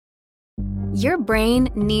Your brain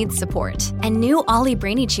needs support, and new Ollie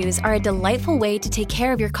Brainy Chews are a delightful way to take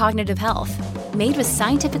care of your cognitive health. Made with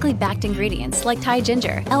scientifically backed ingredients like Thai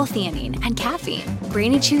ginger, L-theanine, and caffeine,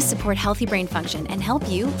 Brainy Chews support healthy brain function and help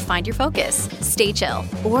you find your focus, stay chill,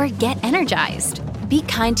 or get energized. Be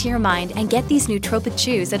kind to your mind and get these nootropic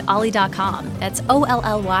chews at ollie.com. That's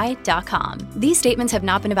OLLY.com. These statements have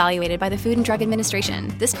not been evaluated by the Food and Drug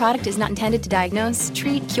Administration. This product is not intended to diagnose,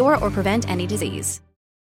 treat, cure, or prevent any disease.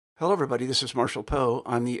 Hello, everybody. This is Marshall Poe.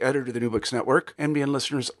 I'm the editor of the New Books Network. NBN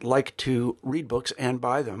listeners like to read books and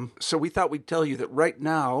buy them. So we thought we'd tell you that right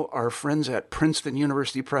now, our friends at Princeton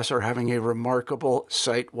University Press are having a remarkable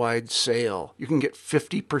site-wide sale. You can get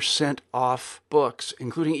 50% off books,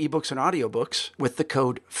 including ebooks and audiobooks, with the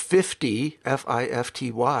code 50,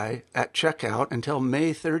 F-I-F-T-Y, at checkout until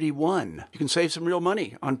May 31. You can save some real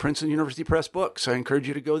money on Princeton University Press books. I encourage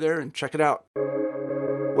you to go there and check it out.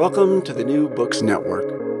 Welcome to the New Books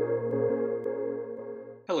Network.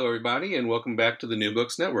 Hello, everybody, and welcome back to the New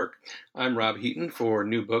Books Network. I'm Rob Heaton for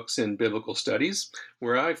New Books in Biblical Studies,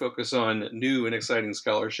 where I focus on new and exciting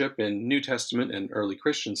scholarship in New Testament and early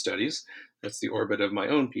Christian studies. That's the orbit of my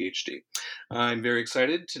own PhD. I'm very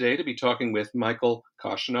excited today to be talking with Michael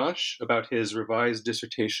Kochenash about his revised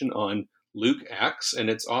dissertation on Luke Acts and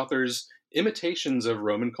its author's imitations of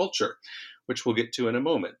Roman culture, which we'll get to in a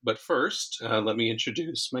moment. But first, let me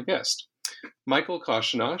introduce my guest. Michael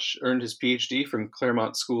Kochenash earned his PhD from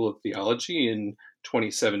Claremont School of Theology in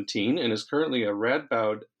 2017 and is currently a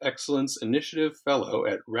Radboud Excellence Initiative Fellow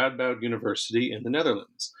at Radboud University in the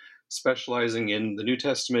Netherlands, specializing in the New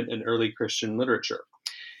Testament and early Christian literature.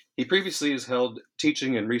 He previously has held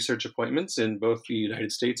teaching and research appointments in both the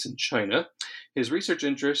United States and China. His research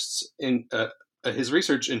interprets,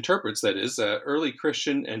 early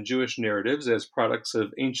Christian and Jewish narratives as products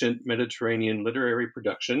of ancient Mediterranean literary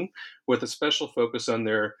production, with a special focus on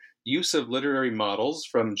their use of literary models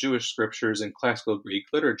from Jewish scriptures and classical Greek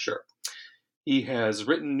literature. He has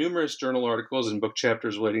written numerous journal articles and book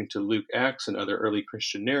chapters relating to Luke Acts and other early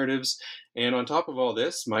Christian narratives. And on top of all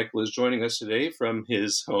this, Michael is joining us today from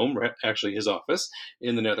his home, actually his office,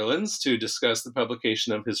 in the Netherlands to discuss the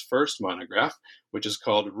publication of his first monograph, which is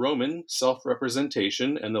called Roman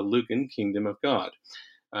Self-Representation and the Lukan Kingdom of God.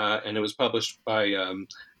 And it was published by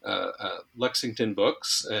Lexington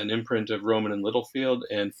Books, an imprint of Rowman and Littlefield,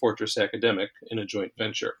 and Fortress Academic in a joint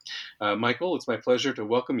venture. Michael, it's my pleasure to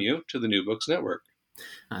welcome you to the New Books Network.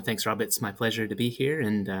 Thanks, Rob. It's my pleasure to be here,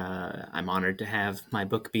 and I'm honored to have my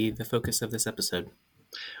book be the focus of this episode.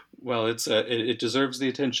 Well, it deserves the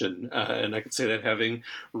attention, and I can say that having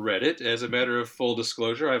read it. As a matter of full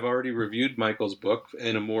disclosure, I've already reviewed Michael's book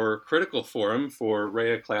in a more critical forum for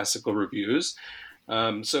Rhea Classical Reviews.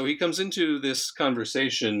 So he comes into this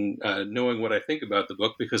conversation knowing what I think about the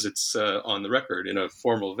book because it's on the record in a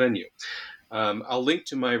formal venue. I'll link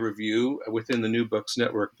to my review within the New Books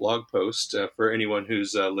Network blog post for anyone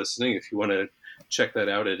who's listening, if you want to check that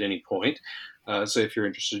out at any point. So if you're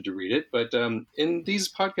interested to read it. But in these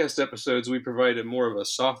podcast episodes, we provide more of a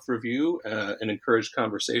soft review and encourage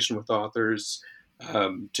conversation with authors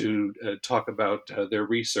to talk about their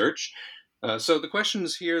research. So the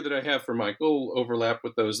questions here that I have for Michael overlap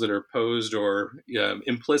with those that are posed or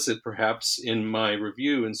implicit, perhaps, in my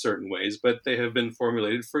review in certain ways, but they have been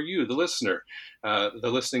formulated for you, the listener, the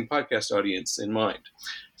listening podcast audience in mind.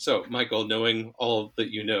 So, Michael, knowing all that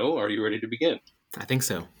you know, are you ready to begin? I think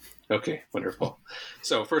so. Okay, wonderful.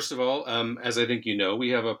 So first of all, as I think you know, we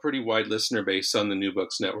have a pretty wide listener base on the New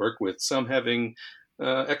Books Network, with some having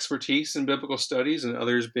expertise in biblical studies and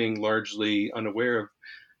others being largely unaware of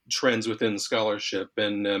trends within scholarship.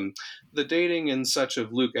 And the dating and such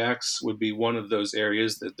of Luke Acts would be one of those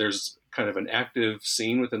areas that there's kind of an active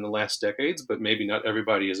scene within the last decades, but maybe not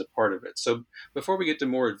everybody is a part of it. So before we get to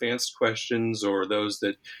more advanced questions or those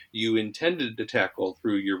that you intended to tackle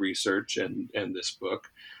through your research and this book,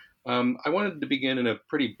 I wanted to begin in a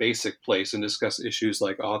pretty basic place and discuss issues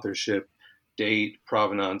like authorship, date,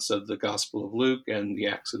 provenance of the Gospel of Luke, and the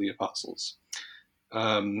Acts of the Apostles.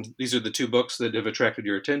 These are the two books that have attracted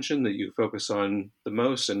your attention, that you focus on the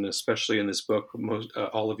most, and especially in this book,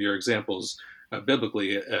 all of your examples,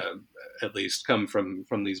 biblically at least, come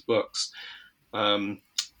from these books.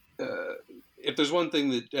 If there's one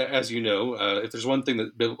thing that, as you know, if there's one thing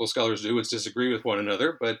that biblical scholars do, it's disagree with one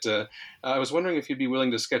another. But I was wondering if you'd be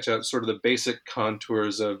willing to sketch out sort of the basic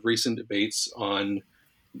contours of recent debates on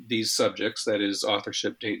these subjects, that is,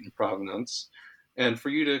 authorship, date, and provenance, and for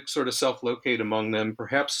you to sort of self-locate among them,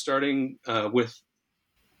 perhaps starting with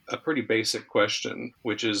a pretty basic question,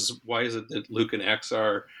 which is, why is it that Luke and Acts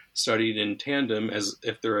are studied in tandem as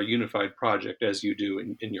if they're a unified project, as you do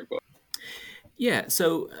in your book? Yeah,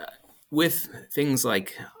 so with things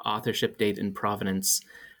like authorship date and provenance,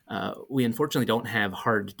 we unfortunately don't have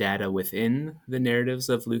hard data within the narratives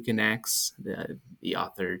of Luke and Acts. The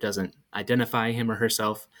author doesn't identify him or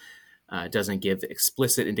herself, doesn't give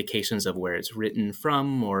explicit indications of where it's written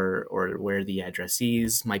from or where the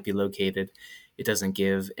addressees might be located. It doesn't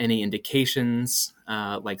give any indications,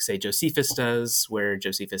 like, say, Josephus does, where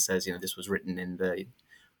Josephus says, this was written in the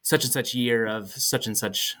such and such year of such and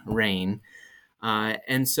such reign.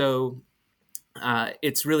 And so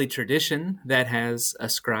it's really tradition that has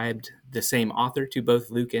ascribed the same author to both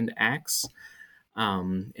Luke and Acts.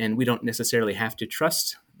 And we don't necessarily have to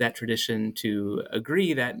trust that tradition to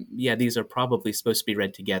agree that, these are probably supposed to be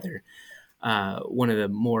read together. One of the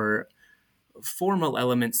more formal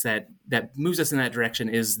elements that moves us in that direction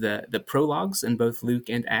is the prologues in both Luke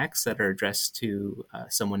and Acts that are addressed to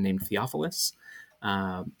someone named Theophilus.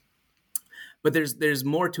 But there's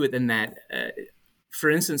more to it than that. For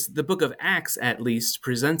instance, the book of Acts, at least,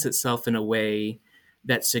 presents itself in a way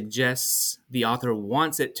that suggests the author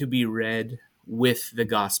wants it to be read with the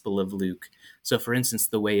Gospel of Luke. So, for instance,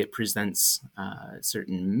 the way it presents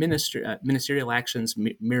certain ministerial actions,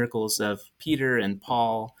 miracles of Peter and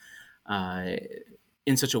Paul,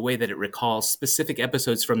 in such a way that it recalls specific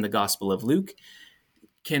episodes from the Gospel of Luke,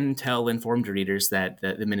 can tell informed readers that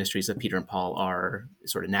the ministries of Peter and Paul are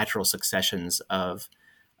sort of natural successions of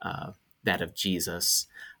that of Jesus.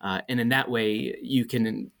 And in that way, you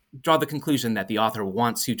can draw the conclusion that the author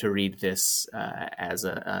wants you to read this as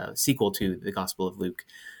a sequel to the Gospel of Luke.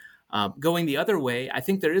 Going the other way, I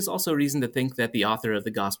think there is also reason to think that the author of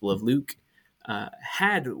the Gospel of Luke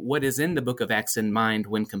had what is in the book of Acts in mind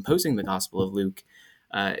when composing the Gospel of Luke.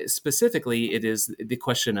 Specifically, it is the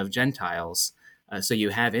question of Gentiles. So you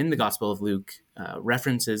have in the Gospel of Luke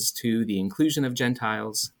references to the inclusion of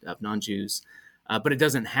Gentiles, of non-Jews, but it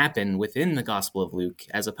doesn't happen within the Gospel of Luke,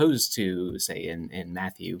 as opposed to, say, in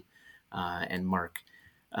Matthew and Mark.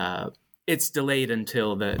 It's delayed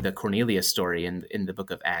until the Cornelius story in the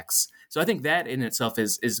book of Acts. So I think that in itself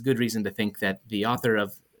is good reason to think that the author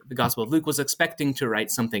of the Gospel of Luke was expecting to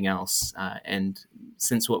write something else. And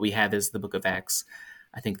since what we have is the book of Acts,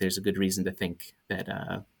 I think there's a good reason to think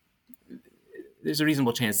that there's a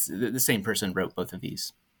reasonable chance that the same person wrote both of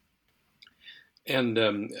these. And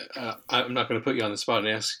I'm not going to put you on the spot and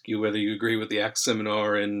ask you whether you agree with the Acts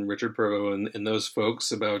Seminar and Richard Pervo and those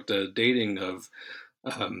folks about dating of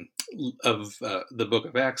the book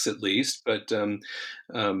of Acts, at least. But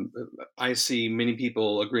I see many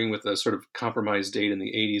people agreeing with a sort of compromise date in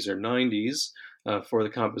the 80s or 90s for the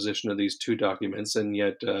composition of these two documents. And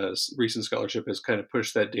yet recent scholarship has kind of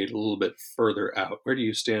pushed that date a little bit further out. Where do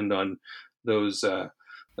you stand on those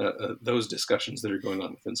discussions that are going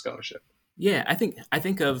on within scholarship? Yeah, I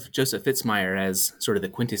think of Joseph Fitzmyer as sort of the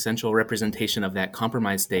quintessential representation of that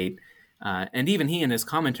compromise date. And even he in his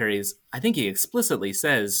commentaries, I think he explicitly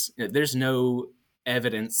says there's no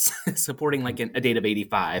evidence supporting like a date of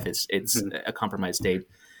 85. It's a compromise date.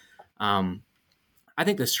 I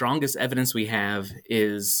think the strongest evidence we have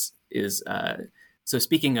is so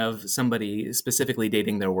speaking of somebody specifically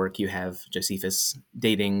dating their work, you have Josephus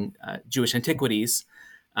dating Jewish antiquities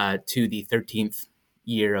to the 13th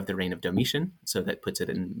year of the reign of Domitian. So that puts it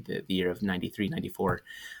in the year of 93, 94.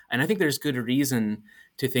 And I think there's good reason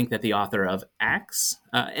to think that the author of Acts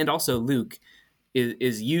and also Luke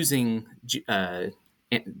is using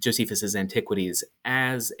Josephus's antiquities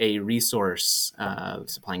as a resource,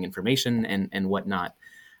 supplying information and whatnot,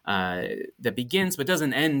 that begins but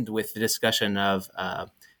doesn't end with the discussion of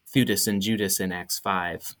Theudas and Judas in Acts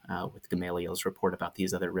 5, with Gamaliel's report about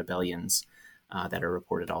these other rebellions that are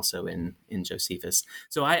reported also in Josephus.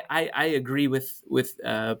 So I agree with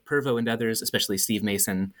Pervo and others, especially Steve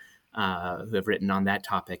Mason, who have written on that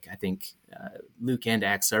topic. I think Luke and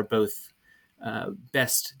Acts are both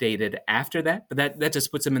best dated after that, but that just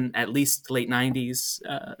puts them in at least late 90s.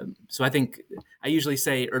 So I think I usually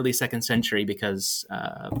say early second century because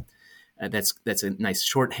that's a nice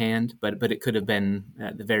shorthand, but it could have been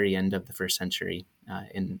at the very end of the first century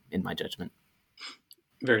in my judgment.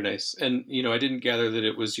 Very nice. And, I didn't gather that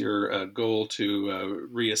it was your goal to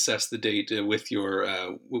reassess the date with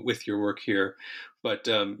your work here. But,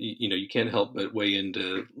 you can't help but weigh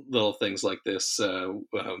into little things like this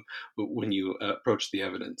when you approach the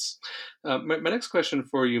evidence. My next question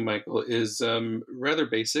for you, Michael, is rather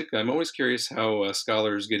basic. I'm always curious how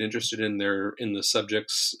scholars get interested in the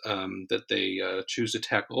subjects that they choose to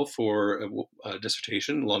tackle for a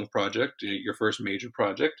dissertation, long project, your first major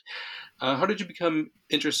project. How did you become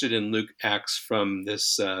interested in Luke Acts from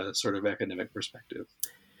this sort of academic perspective?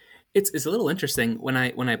 It's a little interesting. When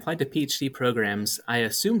I applied to PhD programs, I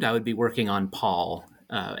assumed I would be working on Paul,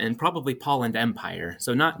 and probably Paul and Empire.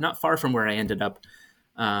 So not far from where I ended up.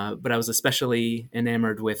 But I was especially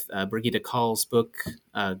enamored with Brigitte Kahl's book,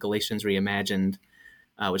 Galatians Reimagined,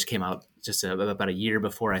 which came out just about a year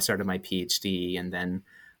before I started my PhD. And then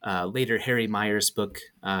later, Harry Meyer's book,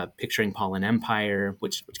 Picturing Paul and Empire,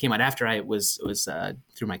 which came out after I was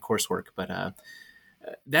through my coursework. But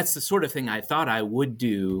that's the sort of thing I thought I would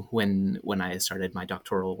do when I started my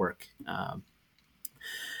doctoral work.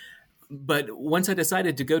 But once I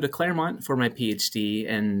decided to go to Claremont for my PhD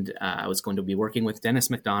and I was going to be working with Dennis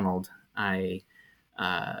MacDonald, I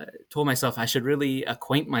told myself I should really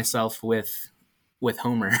acquaint myself with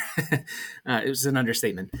Homer. It was an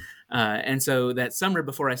understatement. And so that summer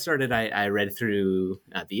before I started, I read through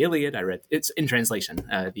the Iliad. It's in translation,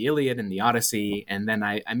 the Iliad and the Odyssey. And then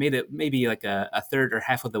I made it maybe like a third or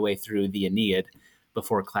half of the way through the Aeneid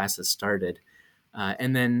before classes started.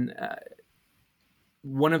 And then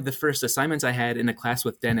one of the first assignments I had in a class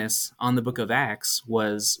with Dennis on the book of Acts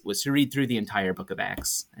was to read through the entire book of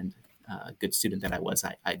Acts. And good student that I was,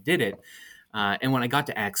 I did it. And when I got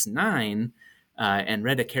to Acts 9 and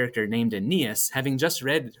read a character named Aeneas, having just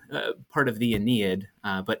read part of the Aeneid,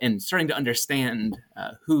 and starting to understand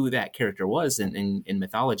who that character was in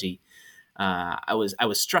mythology, I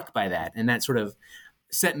was struck by that. And that sort of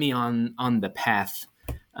set me on the path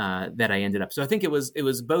that I ended up. So I think it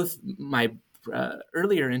was both my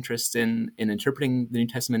earlier interest in interpreting the New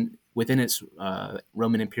Testament within its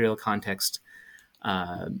Roman imperial context,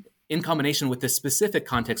 in combination with the specific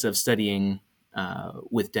context of studying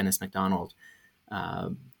with Dennis MacDonald.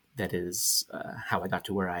 That is how I got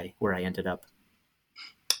to where I ended up.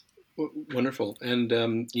 Wonderful. And,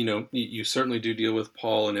 you certainly do deal with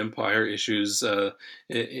Paul and Empire issues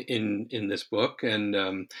in this book.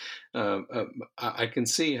 And I can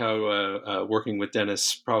see how working with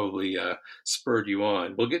Dennis probably spurred you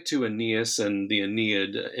on. We'll get to Aeneas and the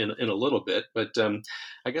Aeneid in a little bit. But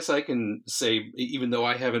I guess I can say, even though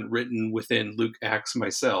I haven't written within Luke Acts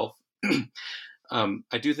myself,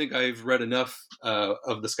 I do think I've read enough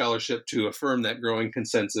of the scholarship to affirm that growing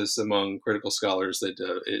consensus among critical scholars that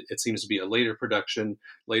it seems to be a later production,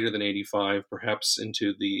 later than 85, perhaps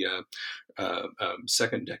into the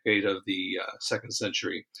second decade of the second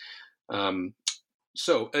century.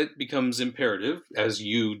 So it becomes imperative, as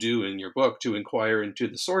you do in your book, to inquire into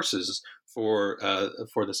the sources for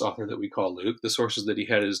this author that we call Luke, the sources that he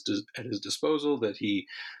had at his disposal, that he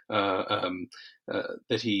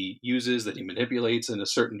uses, that he manipulates in a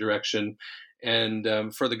certain direction.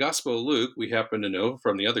 And for the Gospel of Luke, we happen to know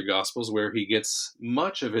from the other Gospels where he gets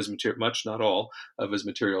much of his material, much, not all, of his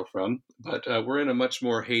material from. But we're in a much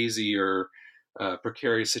more hazy or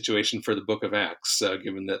precarious situation for the Book of Acts,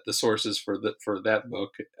 given that the sources for that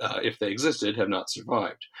book, if they existed, have not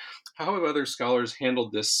survived. How have other scholars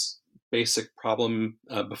handled this basic problem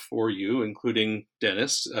before you, including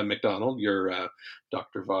Dennis MacDonald, your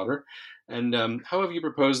Dr. Votter? And how have you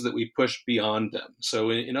proposed that we push beyond them? So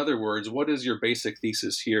in other words, what is your basic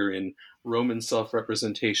thesis here in Roman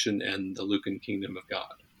self-representation and the Lucan kingdom of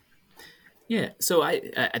God? Yeah, so I,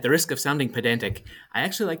 at the risk of sounding pedantic, I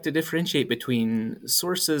actually like to differentiate between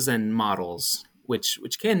sources and models, which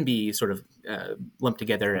can be sort of lumped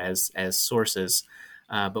together as sources.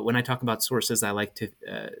 But when I talk about sources, I like to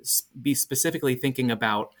be specifically thinking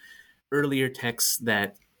about earlier texts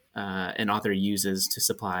that an author uses to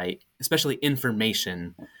supply, especially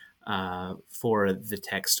information for the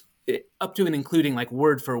text, up to and including like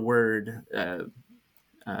word for word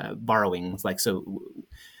borrowings. Like, so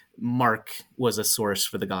Mark was a source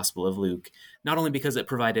for the Gospel of Luke, not only because it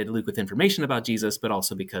provided Luke with information about Jesus, but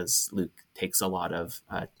also because Luke takes a lot of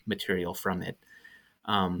material from it.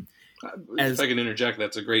 If I can interject,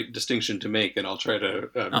 that's a great distinction to make, and I'll try to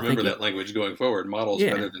remember that language going forward. Models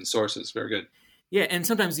rather than sources. Very good. Yeah, and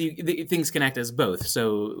sometimes things can act as both.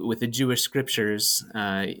 So with the Jewish scriptures,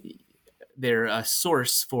 they're a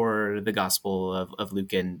source for the Gospel of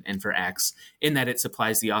Luke and for Acts, in that it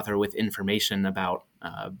supplies the author with information about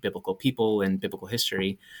biblical people and biblical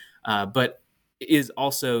history, but is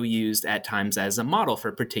also used at times as a model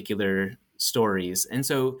for particular stories. And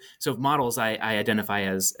so models I identify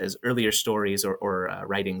as earlier stories or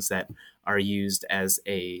writings that are used as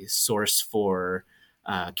a source for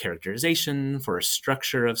characterization, for a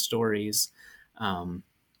structure of stories. And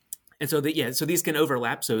so these can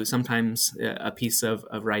overlap. So sometimes a piece of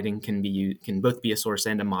writing can both be a source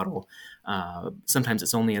and a model. Sometimes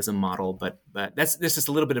it's only as a model, but that's just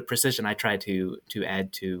a little bit of precision I try to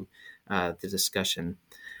add to the discussion.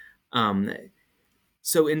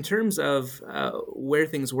 So in terms of where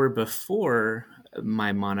things were before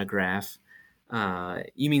my monograph,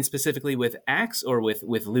 you mean specifically with Acts, or with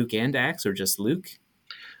Luke and Acts, or just Luke?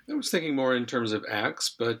 I was thinking more in terms of acts,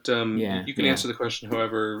 but Yeah, you can yeah. answer the question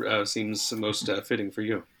however seems most fitting for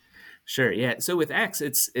you. Sure, yeah. So with Acts,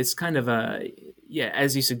 it's kind of a, yeah,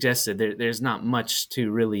 as you suggested, there's not much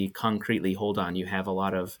to really concretely hold on. You have a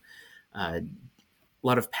lot of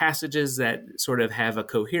passages that sort of have a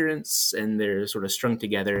coherence and they're sort of strung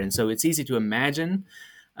together, and so it's easy to imagine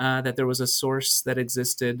that there was a source that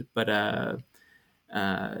existed, but uh,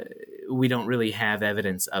 we don't really have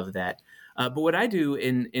evidence of that. But what I do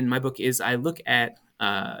in my book is I look at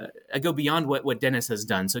I go beyond what Dennis has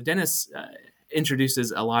done. So Dennis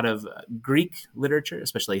introduces a lot of Greek literature,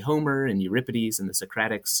 especially Homer and Euripides and the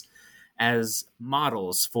Socratics, as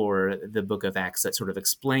models for the Book of Acts that sort of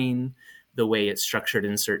explain the way it's structured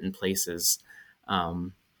in certain places.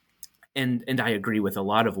 Um, and I agree with a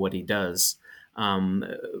lot of what he does. Um,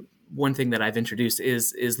 One thing that I've introduced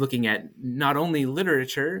is looking at not only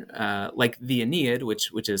literature like the Aeneid,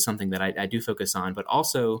 which is something that I do focus on, but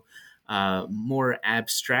also more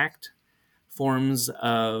abstract forms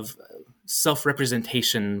of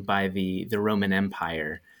self-representation by the Roman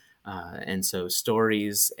Empire, and so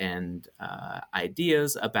stories and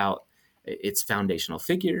ideas about its foundational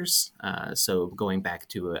figures. So going back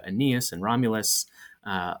to Aeneas and Romulus,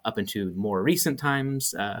 up into more recent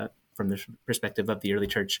times, from the perspective of the early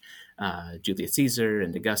church, Julius Caesar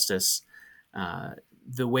and Augustus.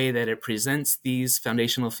 The way that it presents these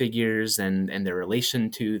foundational figures and their relation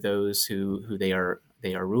to those who they are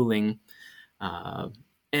ruling, uh,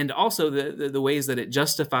 and also the ways that it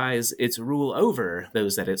justifies its rule over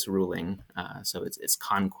those that it's ruling. So its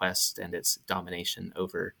conquest and its domination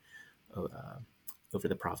over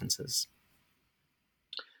the provinces.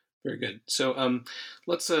 Very good. So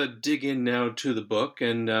let's dig in now to the book,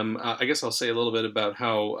 and I guess I'll say a little bit about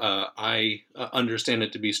how I understand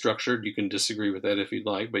it to be structured. You can disagree with that if you'd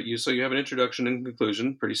like, but you have an introduction and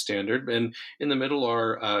conclusion, pretty standard, and in the middle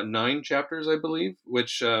are 9 chapters, I believe,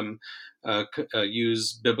 which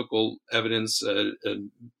use biblical evidence,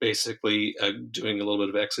 basically doing a little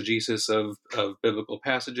bit of exegesis of biblical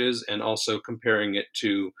passages, and also comparing it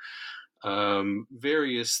to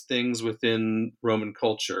various things within Roman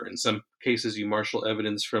culture. In some cases, you marshal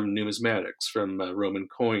evidence from numismatics, from Roman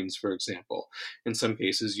coins, for example. In some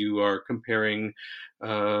cases, you are comparing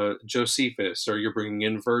Josephus, or you're bringing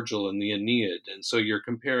in Virgil and the Aeneid. And so you're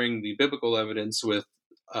comparing the biblical evidence with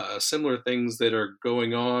similar things that are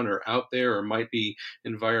going on or out there, or might be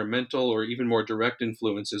environmental or even more direct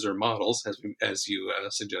influences or models, as you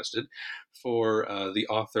suggested, for the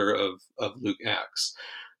author of Luke Acts.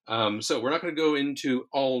 So we're not going to go into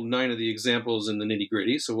all 9 of the examples in the nitty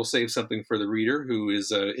gritty. So we'll save something for the reader who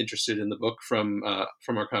is interested in the book from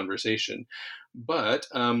our conversation. But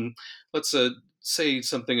let's say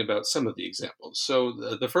something about some of the examples. So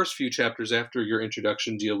the first few chapters after your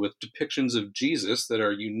introduction deal with depictions of Jesus that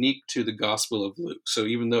are unique to the Gospel of Luke. So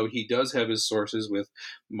even though he does have his sources with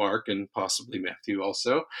Mark and possibly Matthew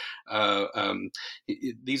also,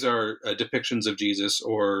 these are depictions of Jesus,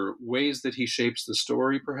 or ways that he shapes the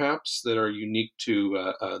story, perhaps, that are unique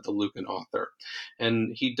to the Lucan author.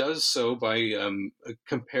 And he does so by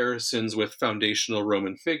comparisons with foundational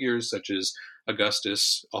Roman figures such as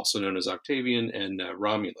Augustus, also known as Octavian, and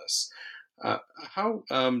Romulus. How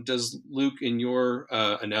does Luke, in your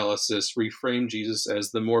analysis, reframe Jesus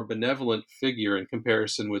as the more benevolent figure in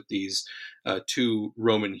comparison with these 2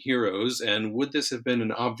 Roman heroes? And would this have been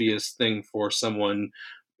an obvious thing for someone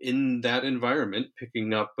in that environment,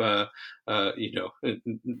 picking up, not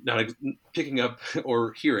picking up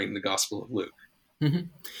or hearing the Gospel of Luke? Mm-hmm.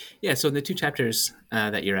 Yeah, so in the 2 chapters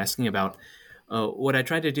that you're asking about, what I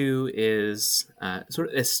try to do is sort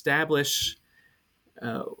of establish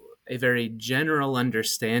a very general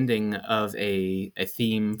understanding of a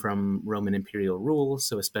theme from Roman imperial rule.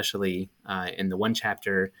 So especially in the 1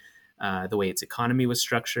 chapter, the way its economy was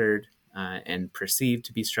structured and perceived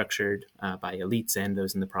to be structured by elites and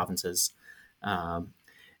those in the provinces. And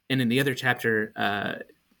in the other chapter,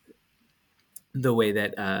 the way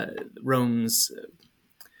that Rome's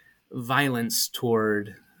violence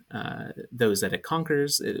toward those that it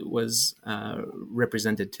conquers, it was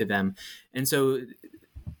represented to them. And so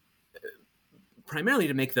primarily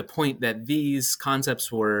to make the point that these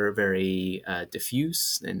concepts were very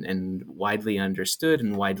diffuse and widely understood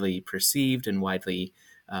and widely perceived and widely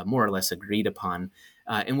more or less agreed upon.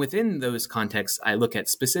 And within those contexts, I look at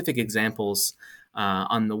specific examples.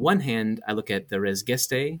 On the one hand, I look at the Res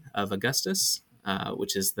Gestae of Augustus,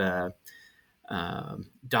 which is the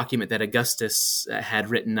document that Augustus had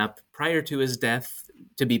written up prior to his death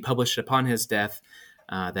to be published upon his death,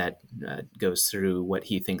 that goes through what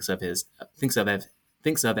he thinks of as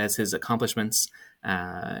his accomplishments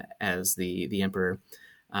as the emperor.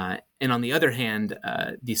 And on the other hand,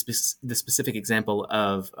 the specific example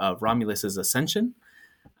of Romulus's ascension,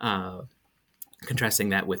 contrasting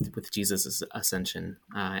that with Jesus' ascension.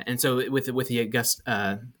 And so with Augustus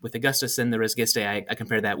and the Res Gestae, I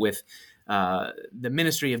compare that with the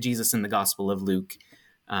ministry of Jesus in the Gospel of Luke.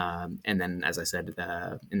 And then, as I said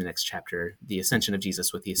in the next chapter, the ascension of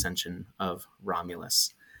Jesus with the ascension of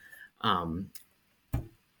Romulus.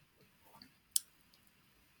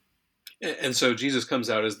 And so Jesus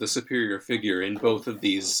comes out as the superior figure in both of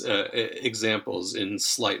these examples in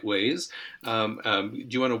slight ways. Do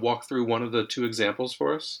you want to walk through one of the two examples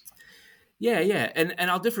for us? Yeah. And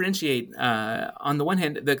I'll differentiate. On the one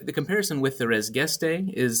hand, the comparison with the Res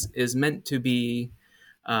Gestae is meant to be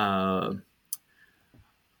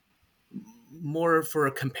more for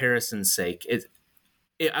a comparison's sake.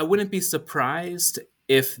 I wouldn't be surprised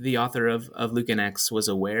if the author of Lukan Acts was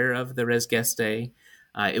aware of the Res Gestae.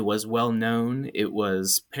 It was well known. It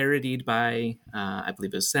was parodied by, I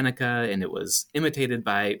believe it was Seneca, and it was imitated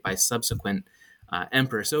by subsequent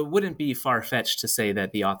emperors. So it wouldn't be far-fetched to say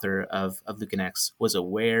that the author of Lukan Acts was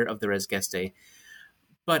aware of the Res Gestae.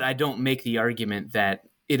 But I don't make the argument that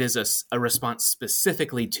it is a response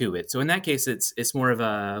specifically to it. So in that case, it's more of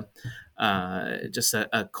a just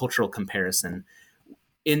a cultural comparison.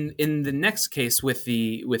 In the next case with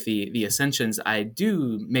the ascensions, I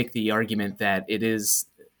do make the argument that it is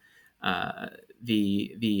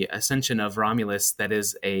the ascension of Romulus that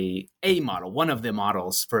is a model, one of the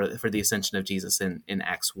models for the ascension of Jesus in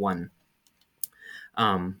Acts 1.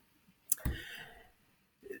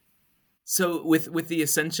 So with the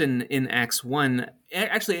ascension in Acts 1,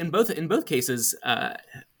 actually in both cases,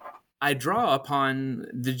 I draw upon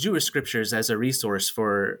the Jewish scriptures as a resource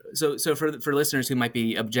for listeners who might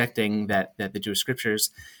be objecting that the Jewish scriptures,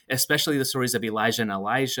 especially the stories of Elijah and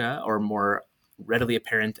Elisha, are more readily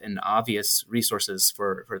apparent and obvious resources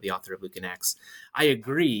for the author of Lukan Acts. I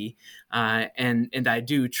agree, and I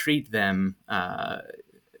do treat them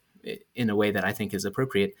in a way that I think is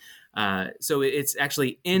appropriate. So it's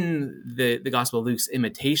actually in the Gospel of Luke's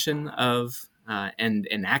imitation of and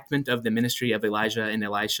enactment of the ministry of Elijah and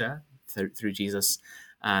Elisha through Jesus,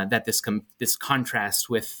 that this contrast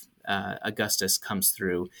with Augustus comes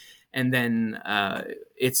through. And then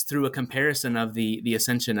it's through a comparison of the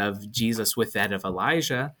ascension of Jesus with that of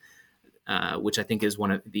Elijah, which I think is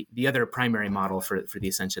one of the other primary model for the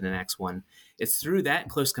ascension in Acts 1. It's through that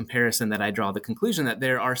close comparison that I draw the conclusion that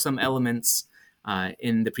there are some elements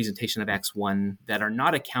in the presentation of Acts 1 that are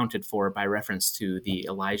not accounted for by reference to the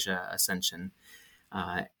Elijah ascension,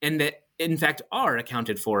 and that in fact are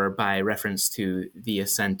accounted for by reference to the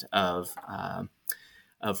ascent of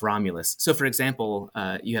Romulus. So, for example,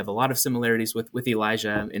 you have a lot of similarities with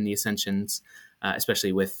Elijah in the ascensions,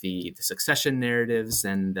 especially with the succession narratives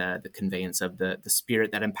and the conveyance of the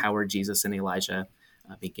spirit that empowered Jesus and Elijah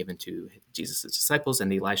being given to Jesus' disciples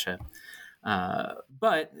and Elisha.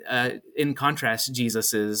 But in contrast,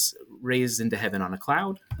 Jesus is raised into heaven on a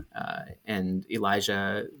cloud, and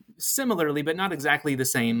Elijah, similarly, but not exactly the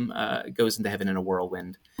same, goes into heaven in a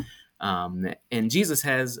whirlwind. And Jesus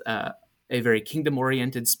has a very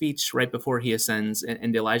kingdom-oriented speech right before he ascends,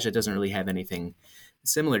 and Elijah doesn't really have anything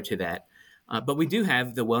similar to that. But we do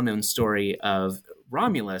have the well-known story of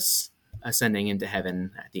Romulus ascending into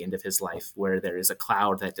heaven at the end of his life, where there is a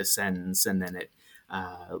cloud that descends and then it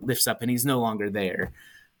lifts up and he's no longer there.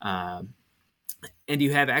 And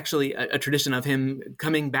you have actually a tradition of him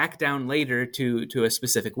coming back down later to a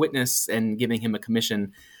specific witness and giving him a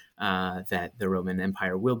commission that the Roman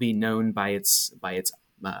Empire will be known by its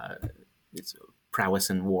prowess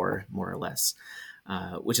in war, more or less,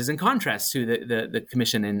 which is in contrast to the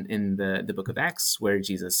commission in the book of Acts, where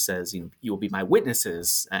Jesus says, you will be my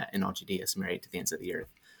witnesses in all Judea, Samaria, to the ends of the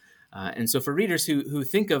earth. And so for readers who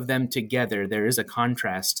think of them together, there is a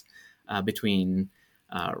contrast between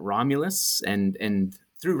Romulus and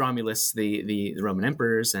through Romulus, the Roman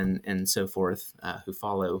emperors and so forth who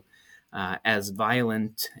follow as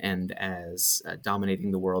violent and as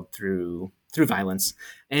dominating the world through violence,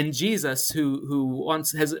 and Jesus who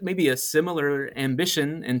has maybe a similar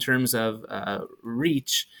ambition in terms of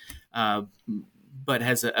reach, but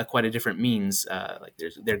has quite a different means. Like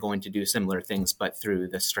they're going to do similar things, but through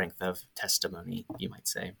the strength of testimony, you might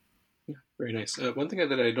say. Yeah, very nice. One thing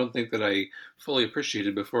that I don't think that I fully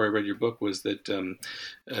appreciated before I read your book was that,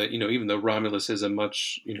 even though Romulus is a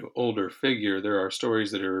much, older figure, there are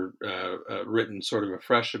stories that are written sort of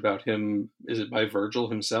afresh about him. Is it by Virgil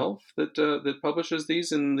himself that publishes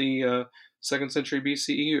these in the 2nd century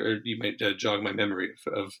BCE? Or you might jog my memory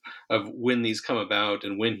of when these come about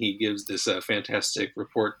and when he gives this fantastic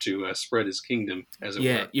report to spread his kingdom, as it were.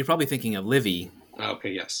 Yeah, you're probably thinking of Livy.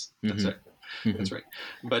 Okay, yes, that's right. Mm-hmm. That's right.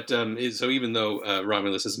 But so even though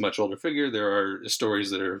Romulus is a much older figure, there are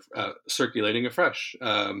stories that are circulating afresh,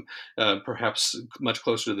 perhaps much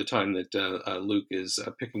closer to the time that Luke is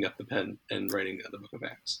picking up the pen and writing the Book of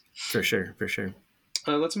Acts. For sure.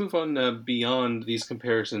 Let's move on beyond these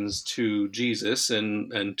comparisons to Jesus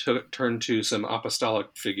and turn to some apostolic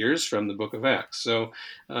figures from the Book of Acts. So,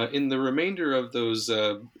 in the remainder of those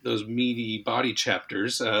meaty body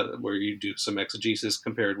chapters, where you do some exegesis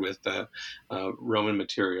compared with Roman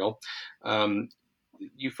material,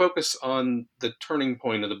 you focus on the turning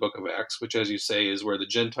point of the Book of Acts, which, as you say, is where the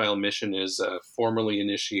Gentile mission is formally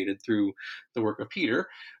initiated through the work of Peter.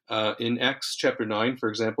 In Acts chapter 9, for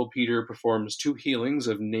example, Peter performs 2 healings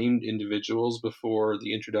of named individuals before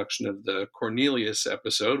the introduction of the Cornelius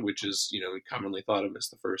episode, which is, commonly thought of as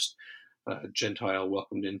the first Gentile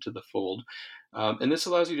welcomed into the fold. And this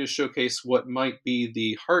allows you to showcase what might be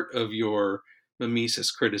the heart of your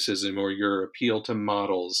mimesis criticism or your appeal to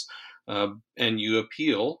models. And you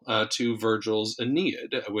appeal to Virgil's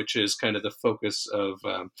Aeneid, which is kind of the focus of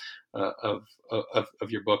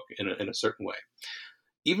your book in a certain way.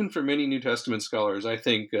 Even for many New Testament scholars, I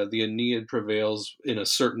think the Aeneid prevails in a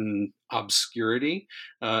certain obscurity,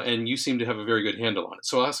 and you seem to have a very good handle on it.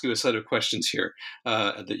 So I'll ask you a set of questions here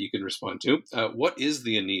that you can respond to. What is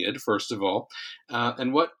the Aeneid, first of all?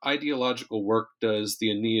 And what ideological work does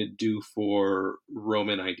the Aeneid do for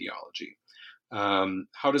Roman ideology?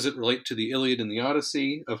 How does it relate to the Iliad and the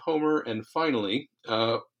Odyssey of Homer? And finally,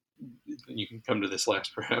 you can come to this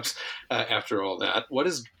last perhaps, after all that, what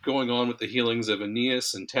is going on with the healings of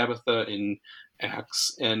Aeneas and Tabitha in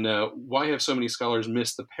Acts? And why have so many scholars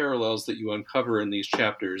missed the parallels that you uncover in these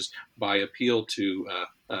chapters by appeal to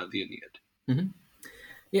the Aeneid? Mm-hmm.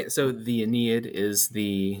 Yeah, so the Aeneid is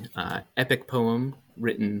the epic poem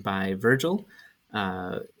written by Virgil.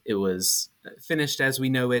 It was finished as we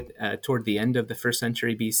know it toward the end of the 1st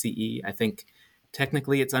century BCE. I think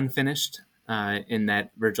technically it's unfinished in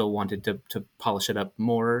that Virgil wanted to polish it up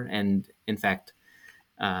more, and in fact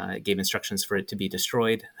gave instructions for it to be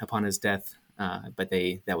destroyed upon his death. But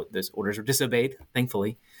those orders were disobeyed,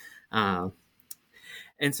 thankfully. And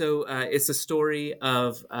so it's a story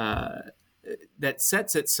of that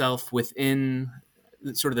sets itself within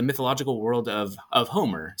sort of the mythological world of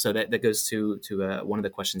Homer. So that goes to one of the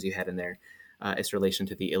questions you had in there, its relation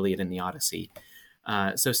to the Iliad and the Odyssey.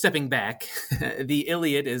 So stepping back, the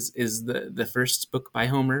Iliad is the first book by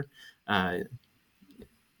Homer.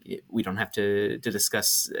 We don't have to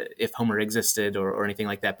discuss if Homer existed or anything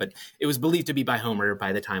like that, but it was believed to be by Homer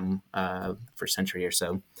by the time first century or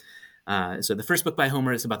so. So the first book by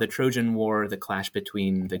Homer is about the Trojan War, the clash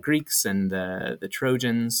between the Greeks and the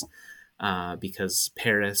Trojans, because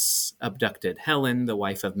Paris abducted Helen, the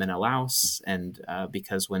wife of Menelaus, and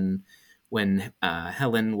because when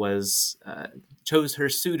Helen chose her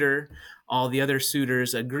suitor, all the other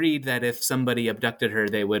suitors agreed that if somebody abducted her,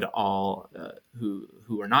 they would all who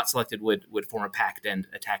were not selected would form a pact and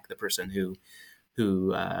attack the person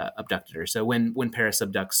who abducted her. So when Paris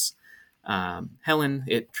abducts Helen,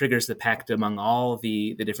 it triggers the pact among all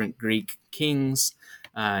the different Greek kings,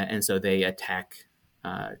 and so they attack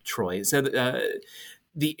Troy. So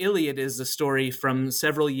the Iliad is a story from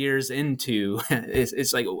several years into.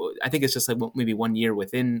 It's like, I think it's just like maybe 1 year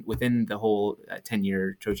within the whole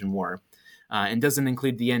 10-year Trojan War, and doesn't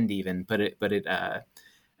include the end even, but it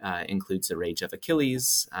includes the rage of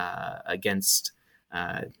Achilles against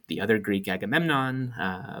the other Greek Agamemnon,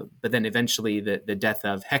 but then eventually the death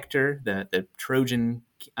of Hector, the Trojan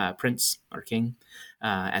prince or king,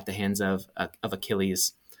 at the hands of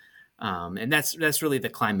Achilles, and that's really the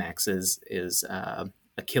climax is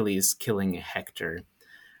Achilles killing Hector.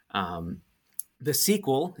 The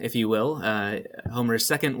sequel, if you will, Homer's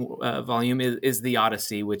second volume is the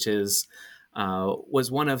Odyssey, which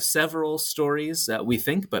was one of several stories we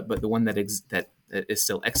think, but the one that is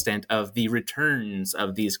still extant of the returns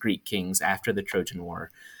of these Greek kings after the Trojan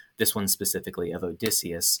War. This one specifically of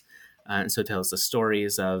Odysseus, and so it tells the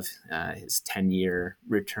stories of his 10-year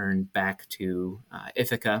return back to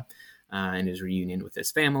Ithaca. And his reunion with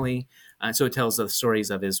his family. So it tells the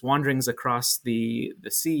stories of his wanderings across the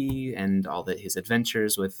sea and all his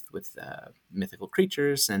adventures with mythical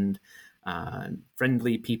creatures and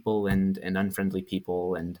friendly people and unfriendly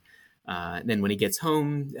people. And then when he gets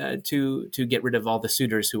home to get rid of all the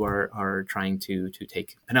suitors who are trying to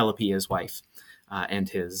take Penelope, his wife, and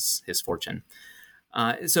his fortune.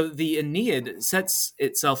 So the Aeneid sets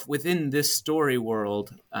itself within this story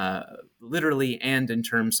world, literally and in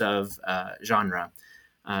terms of genre.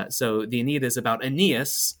 So the Aeneid is about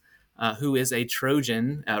Aeneas, who is a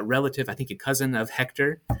Trojan relative, I think a cousin of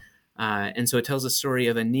Hector, And so it tells the story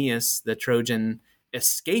of Aeneas, the Trojan,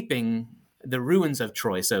 escaping the ruins of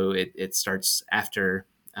Troy. So it starts after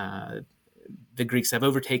the Greeks have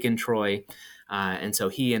overtaken Troy. And so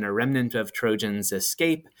he and a remnant of Trojans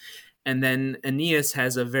escape. And then Aeneas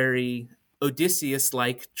has a very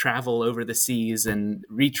Odysseus-like travel over the seas and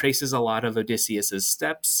retraces a lot of Odysseus's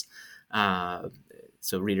steps.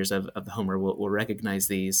 So readers of the Homer will recognize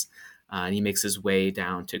these. And he makes his way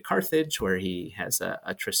down to Carthage, where he has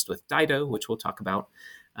a tryst with Dido, which we'll talk about.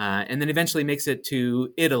 And then eventually makes it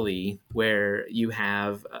to Italy, where you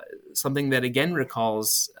have something that again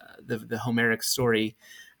recalls the Homeric story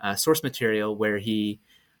source material, where he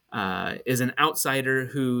is an outsider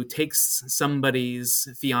who takes somebody's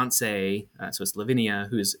fiancée, so it's Lavinia,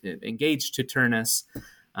 who's engaged to Turnus,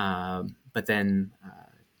 but then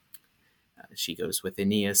she goes with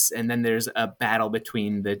Aeneas, and then there's a battle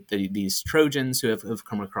between these Trojans who have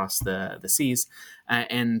come across the seas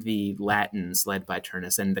and the Latins led by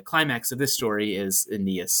Turnus. And the climax of this story is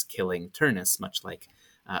Aeneas killing Turnus, much like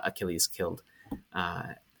Achilles killed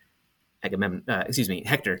Hector.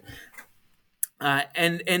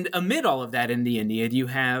 And amid all of that in the Aeneid, you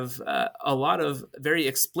have a lot of very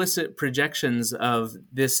explicit projections of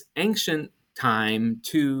this ancient time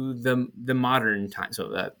to the modern time.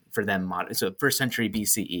 So for them, modern. So first century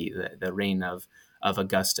BCE, the reign of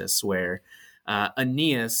Augustus, where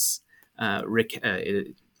Aeneas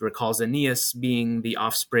recalls Aeneas being the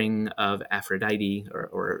offspring of Aphrodite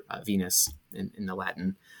or Venus in the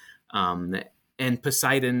Latin, and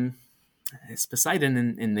Poseidon. It's Poseidon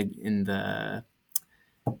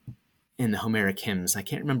in the Homeric hymns. I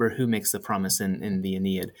can't remember who makes the promise in the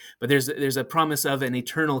Aeneid, but there's a promise of an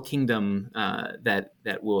eternal kingdom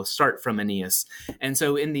that will start from Aeneas. And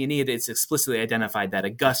so in the Aeneid, it's explicitly identified that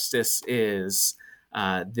Augustus is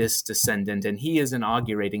this descendant, and he is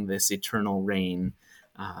inaugurating this eternal reign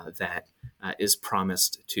that is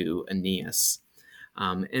promised to Aeneas.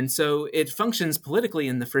 And so it functions politically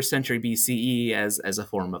in the first century BCE as a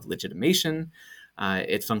form of legitimation.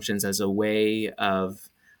 It functions as a way of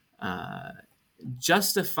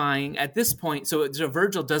justifying at this point. So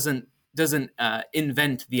Virgil doesn't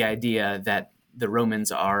invent the idea that the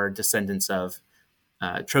Romans are descendants of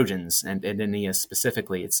Trojans and Aeneas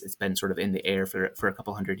specifically. It's been sort of in the air for a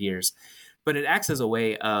couple hundred years, but it acts as a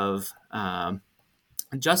way of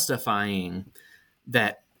justifying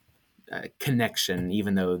that connection,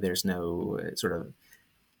 even though there's no sort of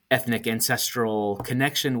ethnic ancestral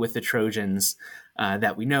connection with the Trojans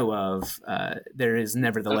that we know of. There is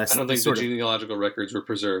nevertheless. I don't think the genealogical records were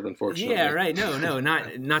preserved, unfortunately. Yeah, right. No,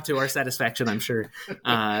 not to our satisfaction, I'm sure.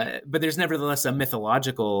 But there's nevertheless a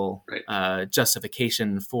mythological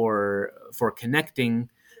justification for connecting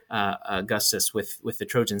Augustus with the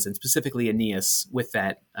Trojans, and specifically Aeneas, with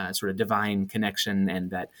that sort of divine connection,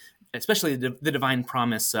 and that especially the divine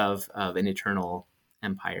promise of an eternal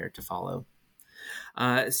empire to follow.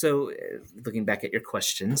 So looking back at your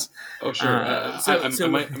questions. Oh, sure.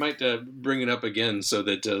 I might bring it up again so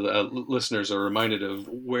that listeners are reminded of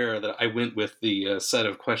where that I went with the set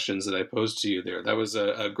of questions that I posed to you there. That was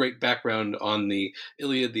a great background on the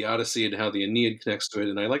Iliad, the Odyssey, and how the Aeneid connects to it.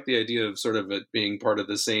 And I like the idea of sort of it being part of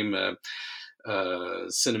the same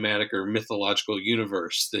cinematic or mythological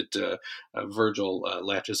universe that Virgil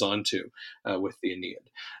latches onto with the Aeneid.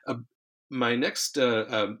 My next,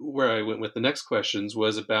 where I went with the next questions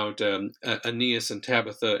was about Aeneas and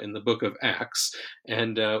Tabitha in the book of Acts,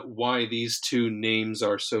 and why these two names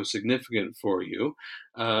are so significant for you.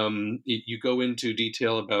 You go into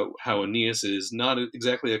detail about how Aeneas is not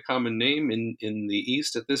exactly a common name in the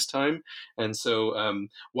East at this time, and so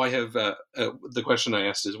why have the question I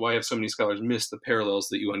asked is why have so many scholars missed the parallels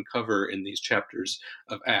that you uncover in these chapters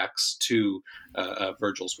of Acts to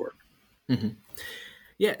Virgil's work? Mm-hmm.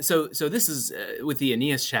 Yeah, so this is with the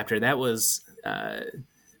Aeneas chapter. That was I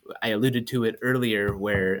alluded to it earlier,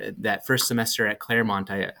 where that first semester at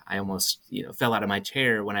Claremont, I almost fell out of my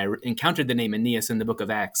chair when I encountered the name Aeneas in the book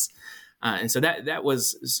of Acts, and so that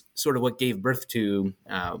was sort of what gave birth to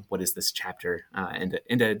what is this chapter and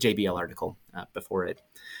a JBL article before it.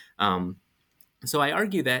 So I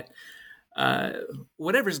argue that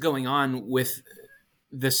whatever's going on with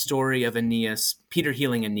the story of Aeneas, Peter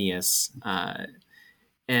healing Aeneas.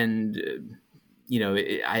 And,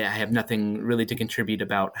 I have nothing really to contribute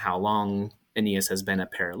about how long Aeneas has been a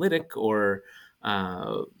paralytic or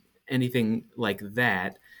anything like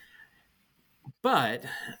that. But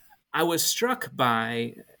I was struck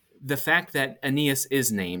by the fact that Aeneas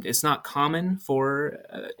is named. It's not common for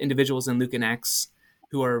individuals in Luke and Acts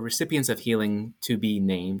who are recipients of healing to be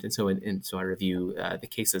named. And so I review the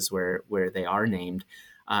cases where they are named.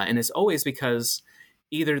 And it's always because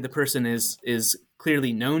either the person is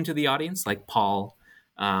clearly known to the audience, like Paul,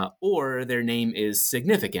 or their name is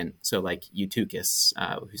significant. So like Eutychus,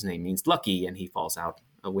 whose name means lucky, and he falls out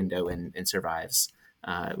a window and survives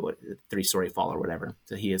 3-story fall or whatever.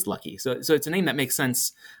 So he is lucky. So it's a name that makes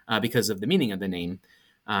sense because of the meaning of the name.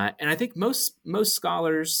 And I think most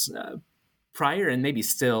scholars prior and maybe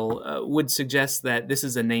still would suggest that this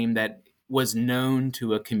is a name that was known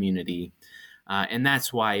to a community. And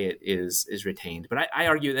that's why it is retained. But I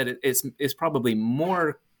argue that it is probably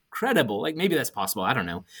more credible, like maybe that's possible, I don't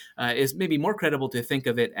know, is maybe more credible to think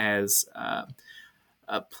of it as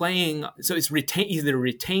playing, so it's either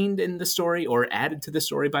retained in the story or added to the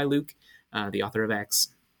story by Luke, the author of Acts,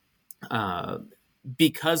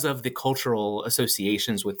 because of the cultural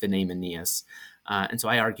associations with the name Aeneas. And so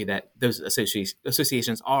I argue that those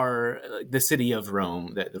associations are the city of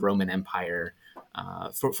Rome, the Roman Empire,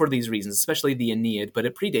 for these reasons, especially the Aeneid, but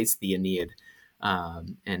it predates the Aeneid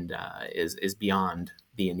and is beyond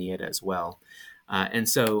the Aeneid as well. And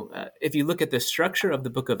so if you look at the structure of the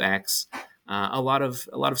book of Acts, a lot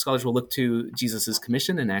of scholars will look to Jesus's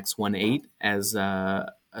commission in Acts 1:8 as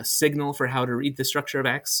a signal for how to read the structure of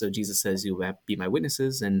Acts. So Jesus says, "You will be my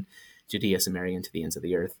witnesses in Judea, Samaria, and to the ends of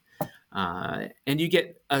the earth." And you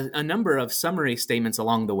get a number of summary statements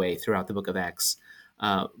along the way throughout the book of Acts.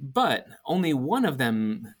 But only one of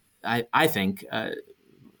them, I think,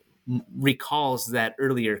 recalls that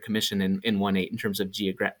earlier commission in 1:8 in terms of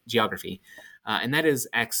geography. And that is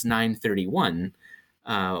Acts 9:31,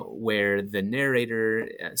 where the narrator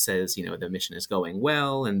says, the mission is going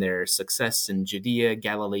well and there's success in Judea,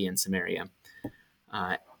 Galilee, and Samaria.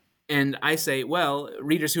 And I say, well,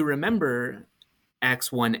 readers who remember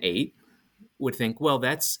Acts 1:8 would think, well,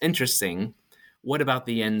 that's interesting. What about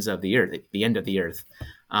the ends of the earth, the end of the earth?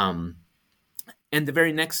 And the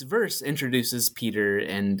very next verse introduces Peter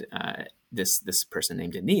and this person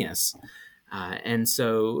named Aeneas. And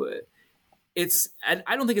so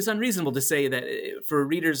I don't think it's unreasonable to say that for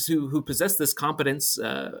readers who possess this competence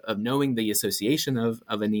of knowing the association of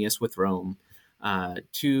Aeneas with Rome,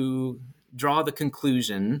 to draw the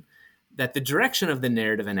conclusion that the direction of the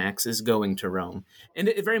narrative in Acts is going to Rome. And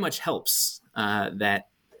it very much helps that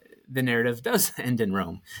the narrative does end in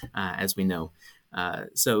Rome, as we know.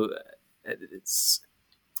 So it's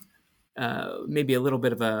maybe a little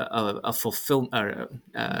bit of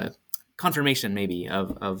a confirmation, maybe,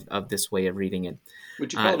 of this way of reading it.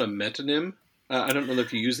 Would you call it a metonym? I don't know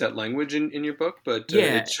if you use that language in your book, but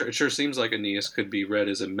it sure seems like Aeneas could be read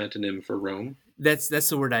as a metonym for Rome. That's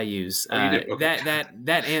the word I use. Okay.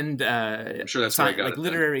 That and I'm sure that's where I got like it,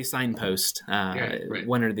 literary signpost, right.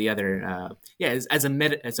 one or the other. As a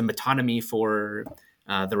metonymy for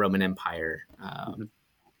the Roman Empire.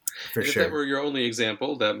 For if sure. that were your only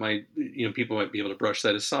example, that might, people might be able to brush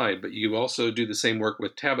that aside. But you also do the same work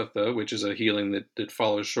with Tabitha, which is a healing that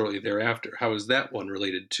follows shortly thereafter. How is that one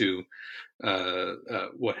related to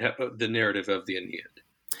the narrative of the Aeneid?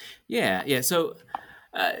 Yeah. So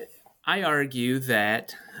I argue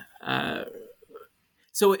that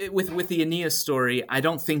with the Aeneas story, I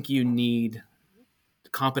don't think you need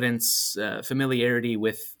competence, familiarity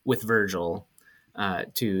with Virgil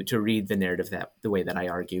to read the narrative the way that I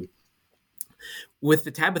argue. With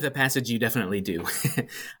the Tabitha passage, you definitely do.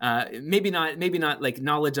 Maybe not like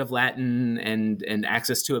knowledge of Latin and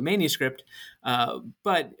access to a manuscript,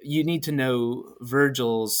 but you need to know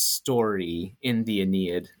Virgil's story in the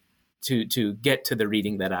Aeneid to get to the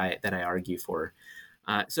reading that I argue for.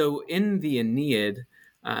 So in the Aeneid,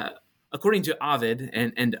 according to Ovid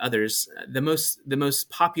and others, the most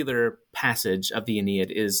popular passage of the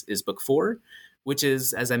Aeneid is Book 4, which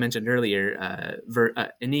is, as I mentioned earlier,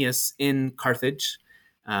 Aeneas in Carthage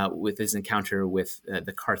with his encounter with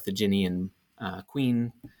the Carthaginian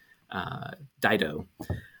queen, Dido.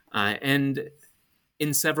 And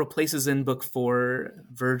in several places in Book 4,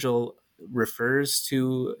 Virgil refers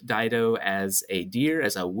to Dido as a deer,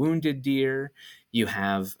 as a wounded deer. You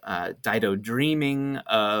have Dido dreaming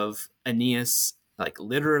of Aeneas, like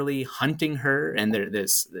literally hunting her, and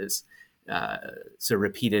there's sort of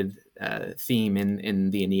repeated theme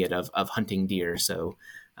in the Aeneid of hunting deer. So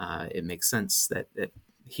it makes sense that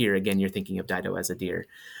here again you're thinking of Dido as a deer,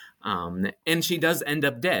 and she does end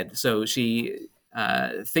up dead. So she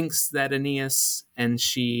thinks that Aeneas and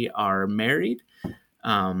she are married,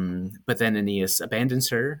 but then Aeneas abandons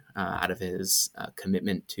her out of his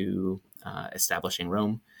commitment to establishing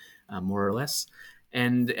Rome, more or less.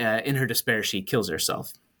 And in her despair, she kills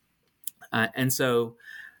herself. And so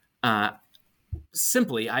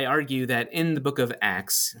simply, I argue that in the book of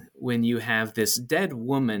Acts, when you have this dead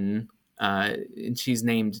woman, and she's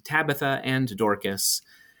named Tabitha and Dorcas,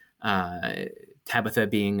 Tabitha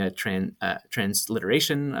being a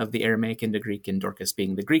transliteration of the Aramaic into Greek, and Dorcas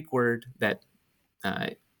being the Greek word that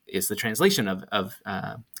is the translation of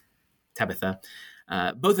Tabitha.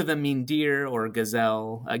 Both of them mean deer or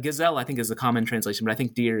gazelle. Gazelle, I think, is a common translation, but I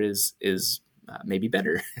think deer is maybe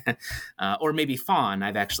better, or maybe fawn.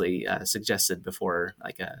 I've actually suggested before,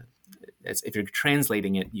 if you're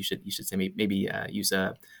translating it, you should say maybe use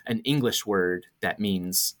an English word that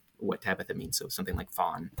means what Tabitha means, so something like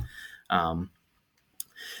fawn.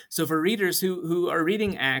 So for readers who are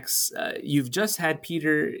reading Acts, you've just had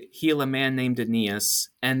Peter heal a man named Aeneas,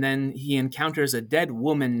 and then he encounters a dead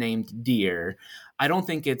woman named Deer. I don't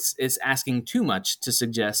think it's asking too much to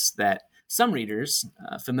suggest that some readers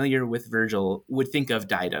familiar with Virgil would think of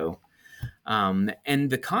Dido. And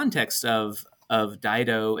the context of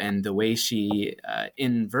Dido and the way she,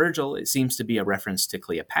 in Virgil, it seems to be a reference to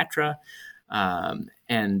Cleopatra,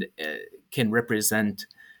 and can represent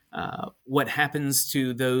what happens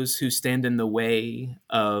to those who stand in the way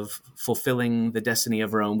of fulfilling the destiny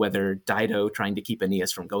of Rome, whether Dido trying to keep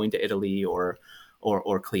Aeneas from going to Italy, or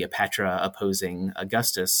Cleopatra opposing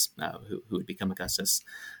Augustus, who would become Augustus.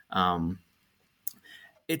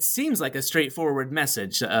 It seems like a straightforward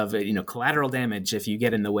message of collateral damage if you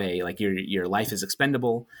get in the way, like your life is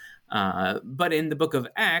expendable. But in the book of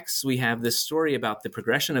Acts, we have this story about the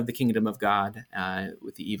progression of the kingdom of God,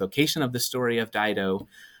 with the evocation of the story of Dido.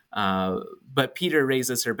 But Peter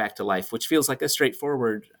raises her back to life, which feels like a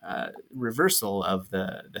straightforward reversal of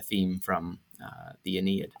the theme from the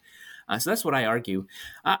Aeneid. So that's what I argue.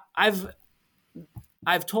 I've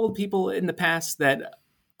told people in the past that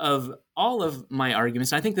of all of my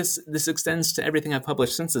arguments, I think this extends to everything I've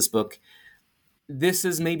published since this book, this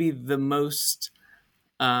is maybe the most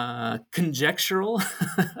conjectural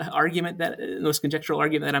argument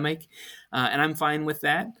that I make, and I'm fine with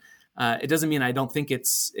that. It doesn't mean I don't think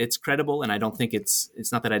it's credible, and I don't think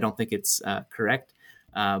it's not that I don't think it's correct,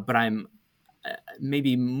 but I'm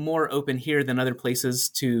maybe more open here than other places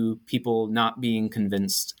to people not being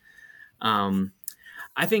convinced.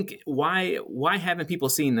 I think why haven't people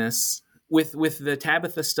seen this with the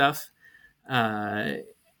Tabitha stuff?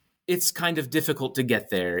 It's kind of difficult to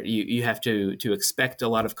get there. You have to expect a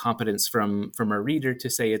lot of competence from a reader to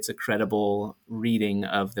say it's a credible reading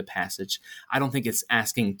of the passage. I don't think it's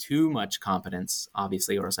asking too much competence,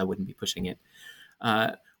 obviously, or else I wouldn't be pushing it.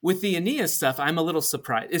 With the Aeneas stuff, I'm a little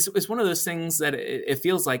surprised. It's one of those things that it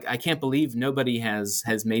feels like I can't believe nobody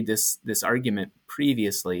has made this argument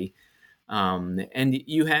previously. And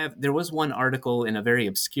there was one article in a very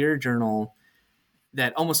obscure journal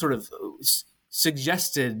that almost sort of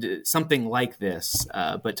suggested something like this,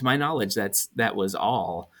 but to my knowledge, that was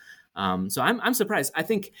all. So I'm surprised. I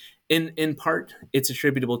think in part it's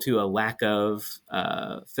attributable to a lack of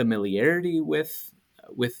familiarity with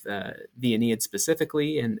the Aeneid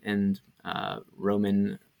specifically, and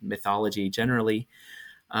Roman mythology generally.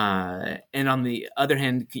 And on the other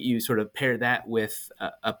hand, you sort of pair that with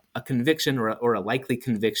a conviction or a likely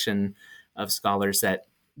conviction of scholars that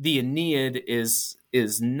the Aeneid is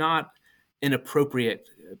not an appropriate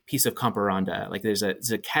piece of comparanda. Like there's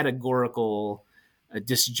a categorical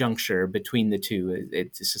disjuncture between the two.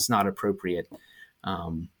 It's just not appropriate.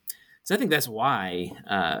 So I think that's why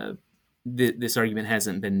this argument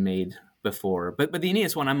hasn't been made before. But the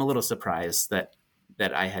Aeneas one, I'm a little surprised that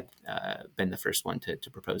I had been the first one to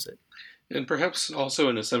propose it. And perhaps also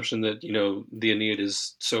an assumption that, the Aeneid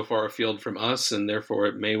is so far afield from us, and therefore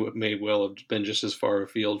it may well have been just as far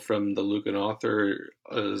afield from the Lukan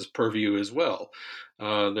author's purview as well.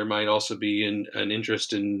 There might also be an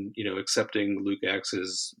interest in, accepting Luke Acts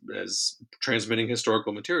as transmitting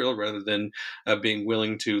historical material rather than being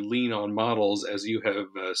willing to lean on models as you have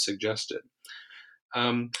suggested.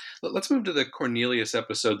 Let's move to the Cornelius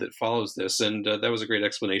episode that follows this, and that was a great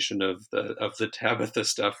explanation of the Tabitha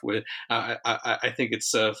stuff. I think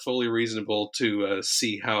it's fully reasonable to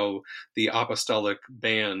see how the apostolic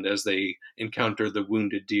band, as they encounter the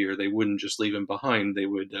wounded deer, they wouldn't just leave him behind. They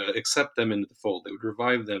would accept them into the fold. They would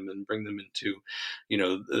revive them and bring them into,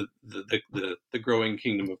 the growing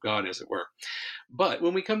kingdom of God, as it were. But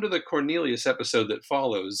when we come to the Cornelius episode that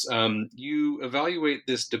follows, you evaluate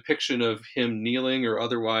this depiction of him kneeling or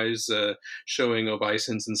otherwise showing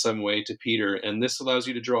obeisance in some way to Peter, and this allows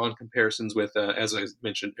you to draw on comparisons with, as I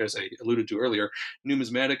alluded to earlier,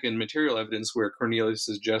 numismatic and material evidence where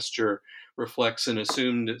Cornelius's gesture reflects an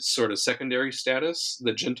assumed sort of secondary status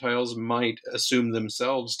that Gentiles might assume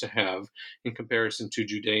themselves to have in comparison to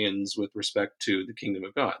Judeans with respect to the kingdom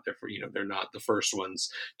of God. Therefore, they're not the first ones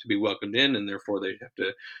to be welcomed in, and therefore they have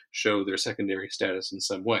to show their secondary status in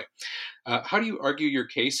some way. How do you argue your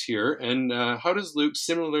case here, and how does does Luke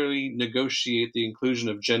similarly negotiate the inclusion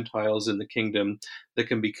of Gentiles in the kingdom that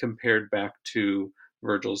can be compared back to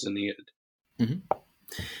Virgil's Aeneid? Mm-hmm.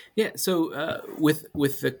 Yeah, so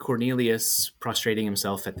with the Cornelius prostrating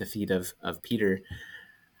himself at the feet of Peter,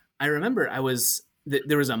 I remember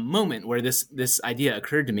there was a moment where this idea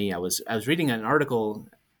occurred to me. I was reading an article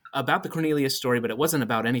about the Cornelius story, but it wasn't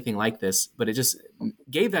about anything like this. But it just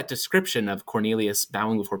gave that description of Cornelius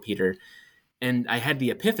bowing before Peter, and I had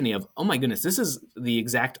the epiphany of, oh my goodness, this is the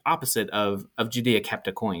exact opposite of Judea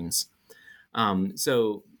Capta coins.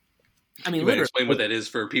 So, I mean, you might explain what that is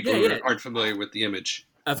for people who aren't familiar with the image.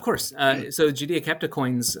 Of course. So Judea Capta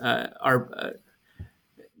coins are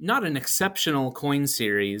not an exceptional coin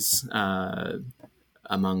series among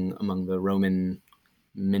the Roman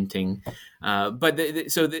minting, but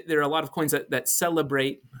there are a lot of coins that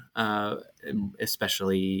celebrate,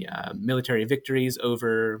 especially military victories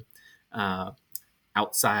over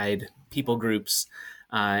outside people groups,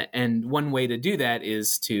 and one way to do that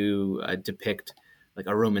is to depict like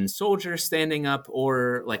a Roman soldier standing up,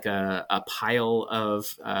 or like a pile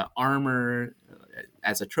of armor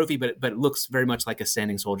as a trophy, but it looks very much like a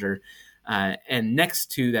standing soldier. And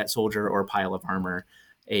next to that soldier or pile of armor,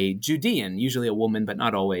 a Judean, usually a woman, but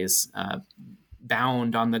not always,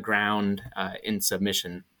 bound on the ground in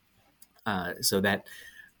submission. So that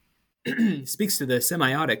speaks to the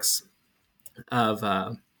semiotics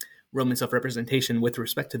of Roman self-representation with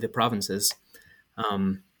respect to the provinces.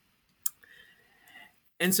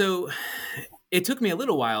 And so it took me a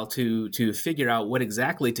little while to figure out what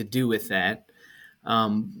exactly to do with that.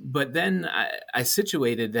 But then I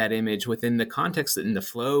situated that image within the context and the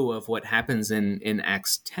flow of what happens in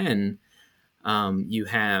Acts 10. You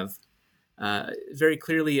have very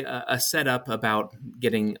clearly a setup about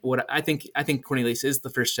getting what I think Cornelius is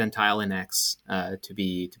the first Gentile in Acts to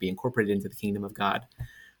be incorporated into the kingdom of God.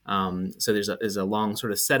 So there's a long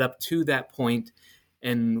sort of setup to that point.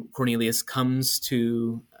 And Cornelius comes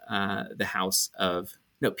to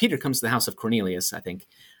Peter comes to the house of Cornelius, I think.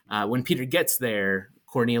 When Peter gets there,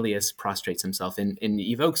 Cornelius prostrates himself and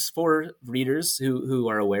evokes for readers who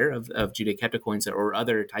are aware of Judea Capta coins or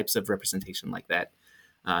other types of representation like that,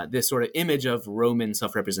 this sort of image of Roman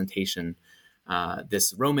self-representation,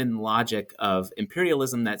 this Roman logic of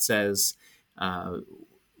imperialism that says,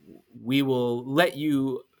 we will let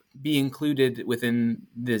you be included within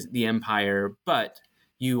the empire, but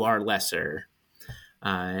you are lesser.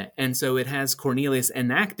 And so it has Cornelius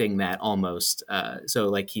enacting that almost. So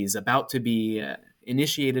like he's about to be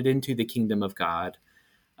initiated into the kingdom of God.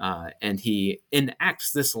 And he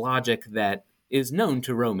enacts this logic that is known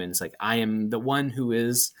to Romans. Like, I am the one who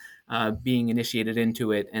is being initiated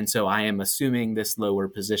into it. And so I am assuming this lower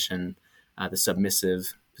position, the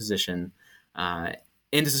submissive position. And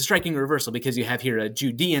it's a striking reversal because you have here a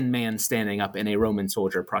Judean man standing up and a Roman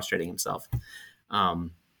soldier prostrating himself.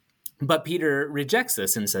 But Peter rejects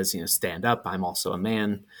this and says, stand up, I'm also a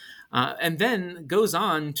man. And then goes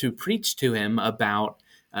on to preach to him about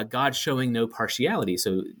God showing no partiality.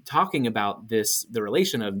 So talking about the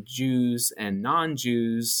relation of Jews and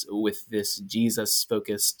non-Jews with this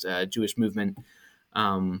Jesus-focused Jewish movement.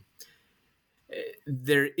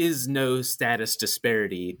 There is no status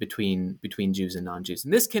disparity between Jews and non-Jews.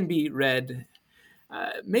 And this can be read,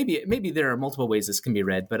 maybe there are multiple ways this can be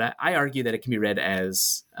read, but I argue that it can be read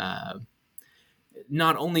as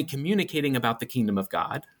not only communicating about the kingdom of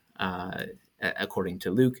God, according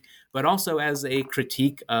to Luke, but also as a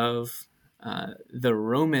critique of the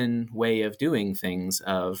Roman way of doing things,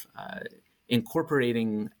 of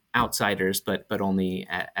incorporating outsiders, but only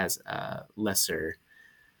as lesser.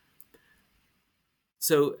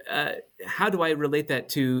 So how do I relate that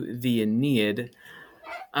to the Aeneid?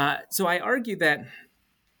 So I argue that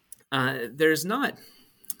there's not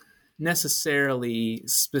necessarily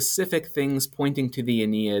specific things pointing to the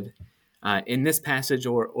Aeneid in this passage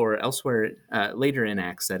or elsewhere later in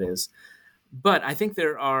Acts, that is. But I think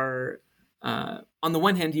there are, on the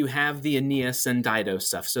one hand, you have the Aeneas and Dido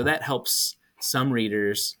stuff. So that helps some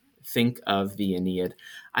readers think of the Aeneid.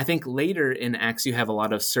 I think later in Acts, you have a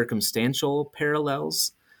lot of circumstantial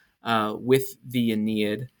parallels with the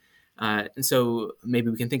Aeneid. And so maybe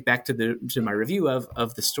we can think back to my review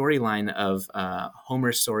of the storyline of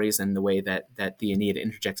Homer's stories and the way that the Aeneid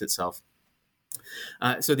interjects itself.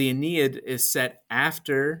 So the Aeneid is set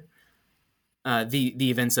after the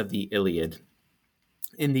events of the Iliad.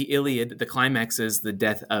 In the Iliad, the climax is the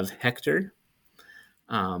death of Hector.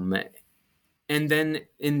 And then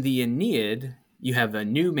in the Aeneid, you have a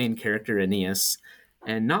new main character, Aeneas,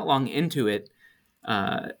 and not long into it,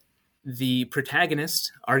 the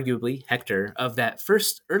protagonist, arguably Hector, of that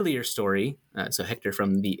first earlier story, so Hector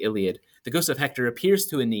from the Iliad, the ghost of Hector appears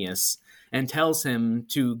to Aeneas and tells him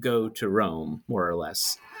to go to Rome, more or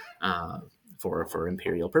less, for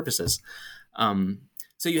imperial purposes.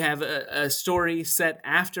 So you have a story set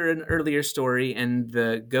after an earlier story, and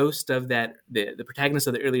the ghost of the protagonist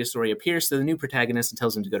of the earlier story appears to the new protagonist and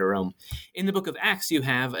tells him to go to Rome. In the book of Acts, you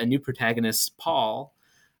have a new protagonist, Paul,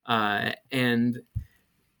 and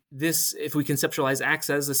this, if we conceptualize Acts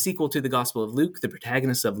as a sequel to the Gospel of Luke, the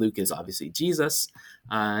protagonist of Luke is obviously Jesus,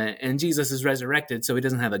 and Jesus is resurrected, so he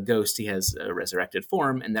doesn't have a ghost, he has a resurrected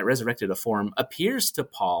form, and that resurrected form appears to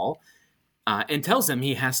Paul and tells him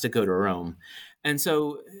he has to go to Rome. And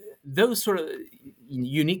so those sort of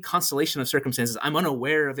unique constellation of circumstances, I'm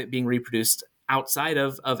unaware of it being reproduced outside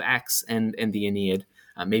of Acts and the Aeneid.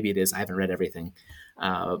 Maybe it is. I haven't read everything.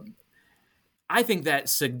 I think that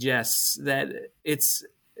suggests that it's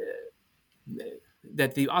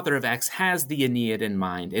that the author of Acts has the Aeneid in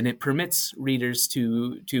mind, and it permits readers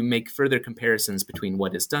to make further comparisons between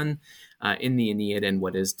what is done in the Aeneid and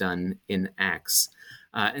what is done in Acts.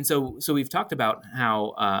 And so we've talked about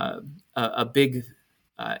how a big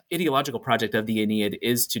ideological project of the Aeneid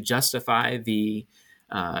is to justify the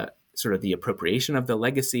sort of the appropriation of the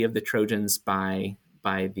legacy of the Trojans by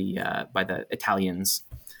the Italians.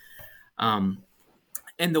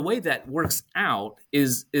 And the way that works out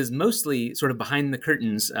is mostly sort of behind the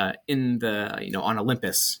curtains in the on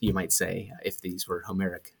Olympus, you might say, if these were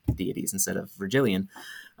Homeric deities instead of Virgilian.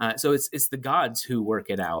 So it's the gods who work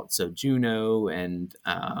it out. So Juno and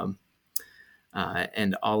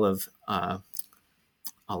all of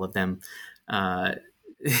them,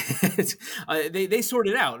 they sort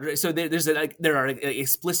it out. So there are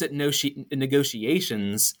explicit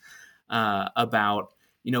negotiations about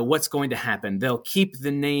what's going to happen. They'll keep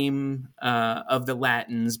the name of the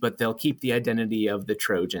Latins, but they'll keep the identity of the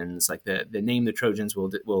Trojans. Like the name the Trojans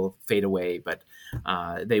will fade away, but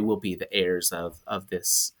they will be the heirs of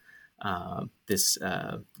this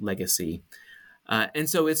legacy. And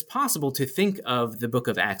so it's possible to think of the Book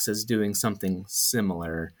of Acts as doing something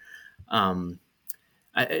similar. My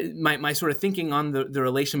sort of thinking on the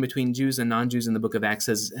relation between Jews and non-Jews in the Book of Acts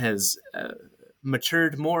has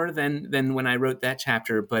matured more than when I wrote that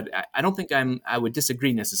chapter, but I don't think I would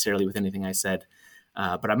disagree necessarily with anything I said,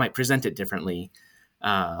 but I might present it differently.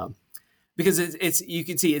 Because it's you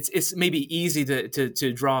can see it's maybe easy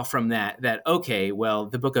to draw from that okay, well,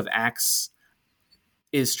 the Book of Acts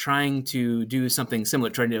is trying to do something similar,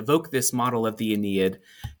 trying to evoke this model of the Aeneid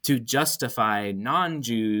to justify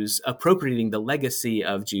non-Jews appropriating the legacy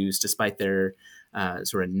of Jews despite their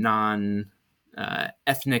sort of non-ethnic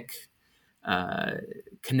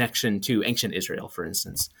connection to ancient Israel, for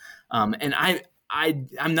instance. And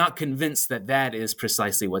I'm not convinced that is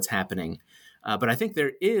precisely what's happening, but I think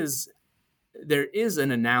there is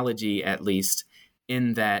an analogy, at least,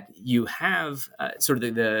 in that you have sort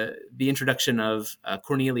of the introduction of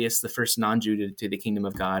Cornelius, the first non-Jew to the kingdom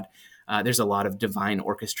of God. There's a lot of divine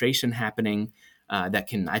orchestration happening that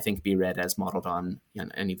can, I think, be read as modeled on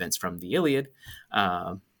events from the Iliad.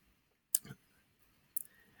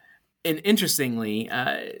 And interestingly,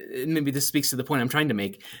 maybe this speaks to the point I'm trying to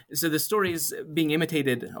make. So the stories being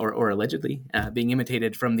imitated, or allegedly being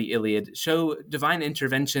imitated from the Iliad, show divine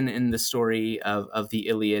intervention in the story of the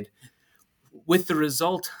Iliad, with the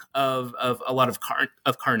result of a lot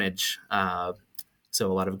of carnage.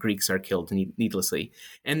 So a lot of Greeks are killed needlessly,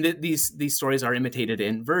 and these stories are imitated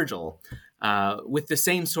in Virgil. With the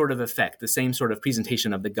same sort of effect, the same sort of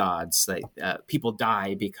presentation of the gods. Like people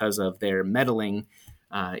die because of their meddling.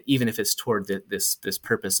 Even if it's toward this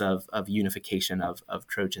purpose of unification of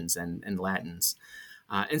Trojans and Latins.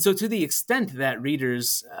 And so to the extent that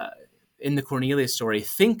readers in the Cornelius story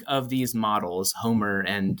think of these models, Homer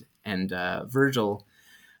and Virgil,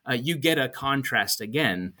 you get a contrast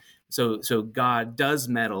again. So God does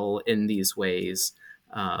meddle in these ways,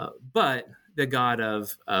 but the God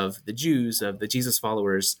of the Jews, of the Jesus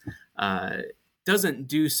followers, doesn't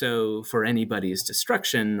do so for anybody's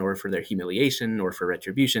destruction or for their humiliation or for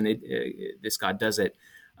retribution. This God does it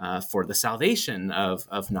for the salvation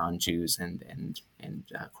of non-Jews and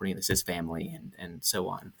Cornelius' family and so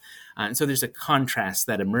on. And so there's a contrast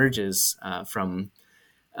that emerges from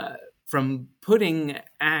putting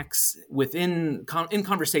Acts in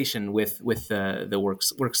conversation with the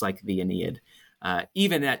works like the Aeneid,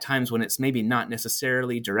 even at times when it's maybe not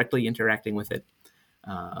necessarily directly interacting with it.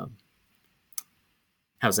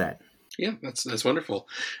 How's that? Yeah, that's wonderful.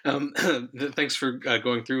 Thanks for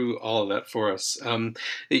going through all of that for us.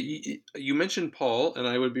 You mentioned Paul, and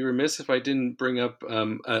I would be remiss if I didn't bring up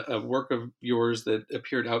a work of yours that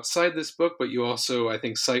appeared outside this book, but you also, I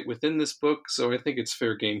think, cite within this book, so I think it's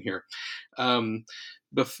fair game here.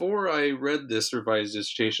 Before I read this revised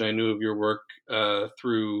dissertation, I knew of your work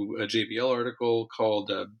through a JBL article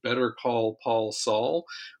called Better Call Paul Saul,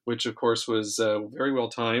 which of course was very well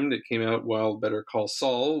timed. It came out while Better Call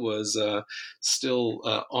Saul was still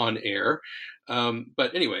on air.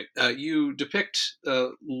 But anyway, you depict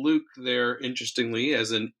Luke there, interestingly,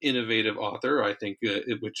 as an innovative author, I think,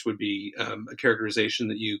 which would be a characterization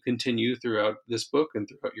that you continue throughout this book and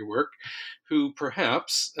throughout your work, who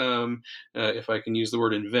perhaps, if I can use the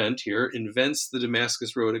word invent here, invents the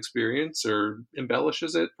Damascus Road experience or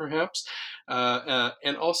embellishes it, perhaps.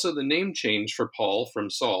 And also the name change for Paul from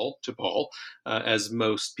Saul to Paul, as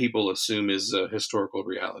most people assume is a historical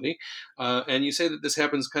reality. And you say that this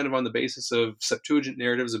happens kind of on the basis of Septuagint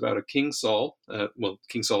narratives about a King Saul,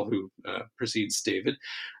 King Saul who precedes David,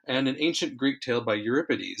 and an ancient Greek tale by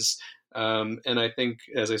Euripides. And I think,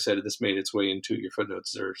 as I said, this made its way into your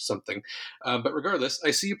footnotes or something. But regardless,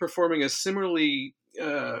 I see you performing a similarly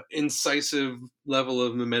incisive level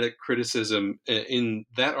of mimetic criticism in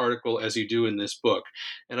that article as you do in this book.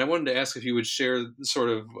 And I wanted to ask if you would share sort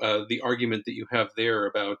of the argument that you have there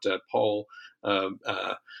about Paul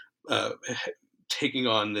taking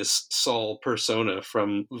on this Saul persona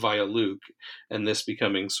from via Luke, and this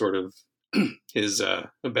becoming sort of his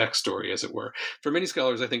backstory, as it were. For many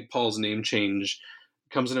scholars, I think Paul's name change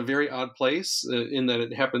comes in a very odd place in that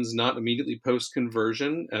it happens not immediately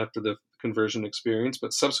post-conversion after the conversion experience,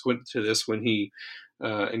 but subsequent to this when he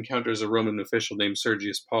encounters a Roman official named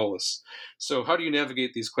Sergius Paulus. So how do you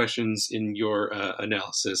navigate these questions in your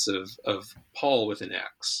analysis of Paul within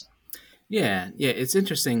Acts? Yeah, it's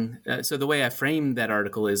interesting. So the way I framed that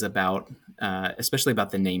article is about, especially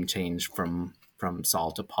about the name change from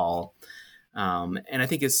Saul to Paul. And I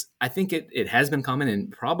think it has been common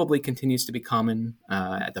and probably continues to be common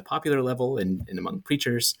at the popular level and among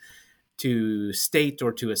preachers to state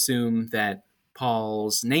or to assume that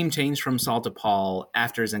Paul's name changed from Saul to Paul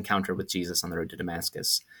after his encounter with Jesus on the road to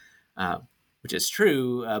Damascus, which is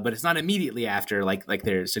true, but it's not immediately after, like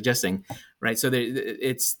they're suggesting, right? So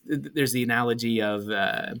there's the analogy of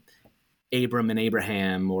Abram and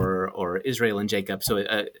Abraham or Israel and Jacob. So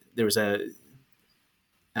there was a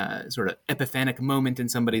sort of epiphanic moment in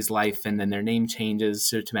somebody's life, and then their name changes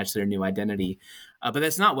to match their new identity. But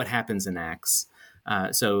that's not what happens in Acts.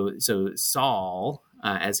 So Saul,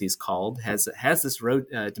 as he's called, has this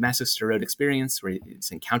Damascus to road experience where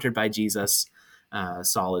it's encountered by Jesus.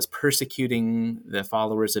 Saul is persecuting the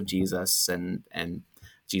followers of Jesus, and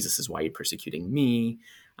Jesus is, why are you persecuting me?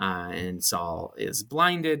 And Saul is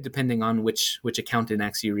blinded, depending on which account in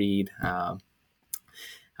Acts you read.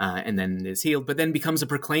 And then is healed, but then becomes a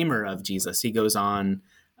proclaimer of Jesus. He goes on,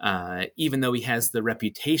 even though he has the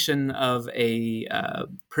reputation of a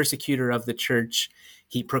persecutor of the church,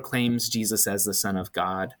 he proclaims Jesus as the Son of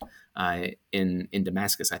God in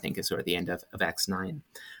Damascus, I think is sort of the end of Acts 9.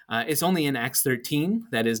 It's only in Acts 13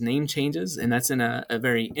 that his name changes, and that's in a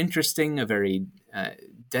very interesting, a very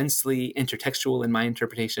densely intertextual, in my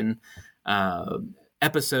interpretation,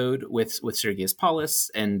 episode with Sergius Paulus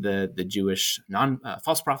and the Jewish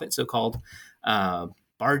false prophet, so-called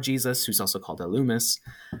Bar Jesus, who's also called Elumus.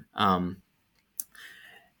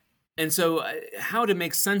 And so how to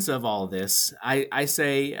make sense of all this, I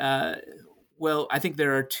say, well, I think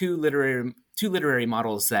there are two literary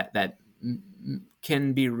models that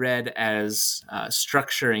can be read as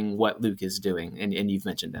structuring what Luke is doing, and you've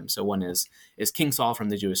mentioned them. So one is King Saul from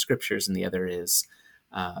the Jewish scriptures, and the other is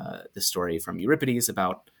the story from Euripides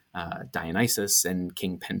about Dionysus and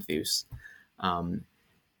King Pentheus.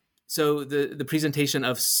 So the presentation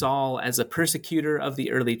of Saul as a persecutor of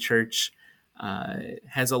the early church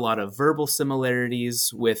has a lot of verbal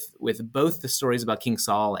similarities with both the stories about King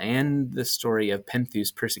Saul and the story of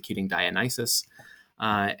Pentheus persecuting Dionysus.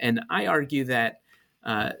 And I argue that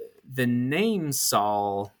the name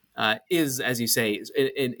Saul is, as you say,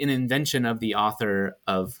 an invention of the author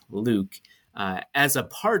of Luke, as a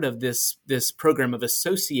part of this program of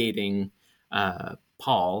associating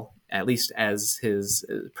Paul, at least as his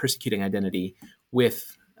persecuting identity,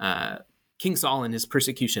 with King Saul and his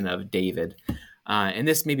persecution of David. And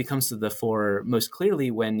this maybe comes to the fore most clearly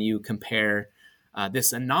when you compare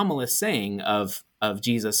this anomalous saying of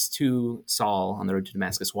Jesus to Saul on the road to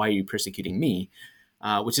Damascus, "Why are you persecuting me?"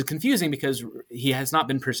 Which is confusing because he has not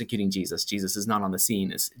been persecuting Jesus. Jesus is not on the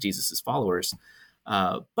scene as Jesus' followers.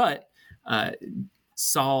 But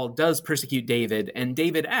Saul does persecute David, and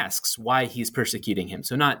David asks why he's persecuting him.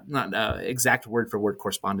 So not exact word for word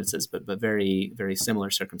correspondences, but very, very similar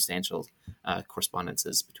circumstantial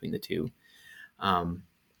correspondences between the two.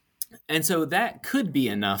 And so that could be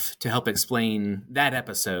enough to help explain that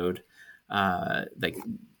episode, like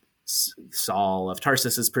Saul of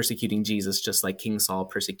Tarsus is persecuting Jesus, just like King Saul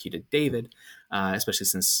persecuted David, especially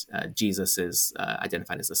since Jesus is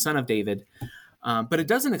identified as the son of David. But it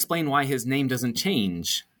doesn't explain why his name doesn't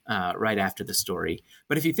change right after the story.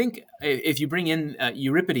 But if you bring in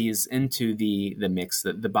Euripides into the mix,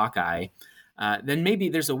 the Bacchae, then maybe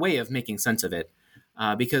there's a way of making sense of it.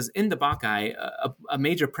 Because in the Bacchae, a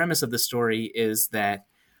major premise of the story is that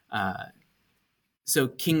so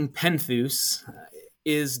King Pentheus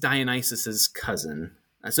is Dionysus's cousin.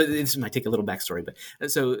 So this might take a little backstory,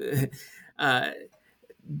 but so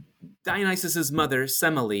Dionysus's mother,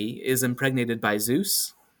 Semele, is impregnated by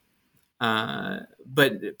Zeus,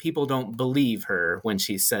 but people don't believe her when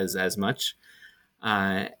she says as much.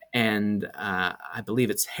 And I believe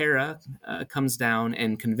it's Hera comes down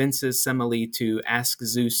and convinces Semele to ask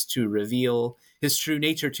Zeus to reveal his true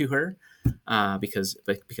nature to her, because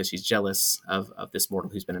she's jealous of this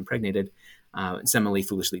mortal who's been impregnated. Semele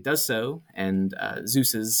foolishly does so, and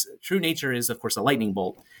Zeus's true nature is, of course, a lightning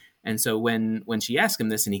bolt. And so when she asks him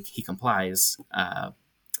this and he complies,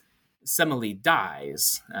 Semele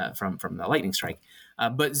dies from the lightning strike.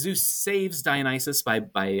 But Zeus saves Dionysus by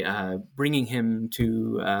bringing him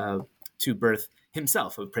to birth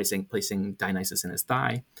himself, placing Dionysus in his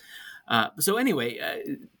thigh. So anyway,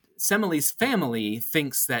 Semele's family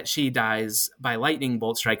thinks that she dies by lightning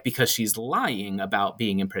bolt strike because she's lying about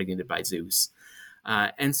being impregnated by Zeus.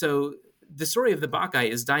 And so the story of the Bacchae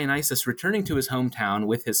is Dionysus returning to his hometown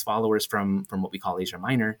with his followers from what we call Asia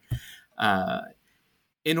Minor,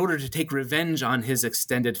 in order to take revenge on his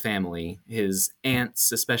extended family, his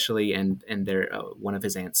aunts especially, and their one of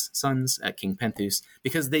his aunts' sons, King Pentheus,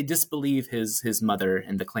 because they disbelieve his mother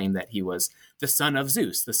and the claim that he was the son of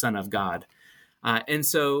Zeus, the son of God. And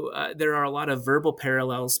so there are a lot of verbal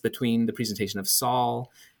parallels between the presentation of Saul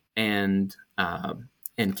and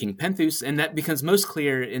King Pentheus, and that becomes most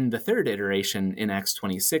clear in the third iteration in Acts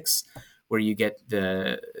 26, where you get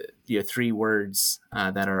the three words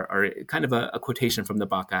that are kind of a quotation from the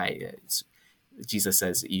Bacchae. Jesus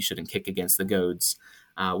says you shouldn't kick against the goads,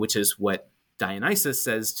 which is what Dionysus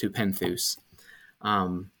says to Pentheus. I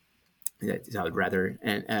would rather,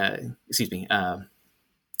 excuse me, I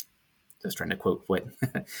was trying to quote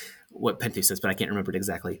what Pentheus says, but I can't remember it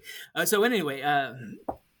exactly. So anyway,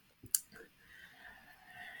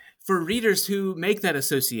 for readers who make that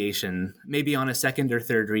association, maybe on a second or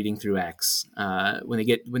third reading through Acts, when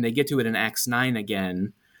they get to it in Acts 9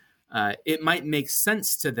 again, it might make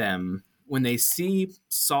sense to them when they see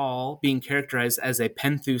Saul being characterized as a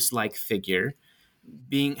Pentheus-like figure,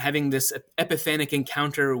 having this epiphanic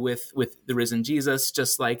encounter with the risen Jesus,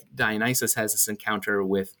 just like Dionysus has this encounter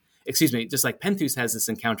with, just like Pentheus has this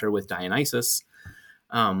encounter with Dionysus.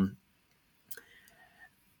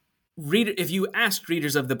 If you ask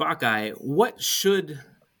readers of the Bacchae, what should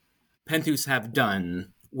Pentheus have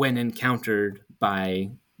done when encountered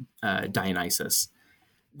by Dionysus?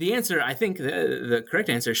 The answer, I think the correct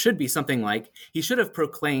answer should be something like, he should have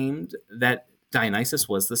proclaimed that Dionysus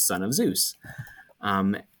was the son of Zeus.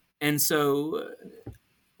 And so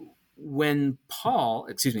when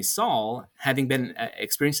Saul, having been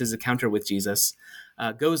experienced his encounter with Jesus,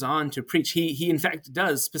 goes on to preach, he in fact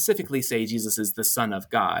does specifically say Jesus is the Son of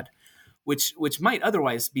God, which might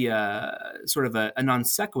otherwise be a sort of a non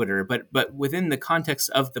sequitur, but within the context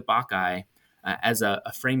of the Bacchae as a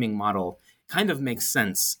framing model, kind of makes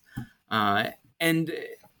sense. And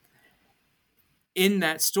in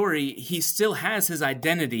that story, he still has his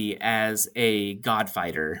identity as a God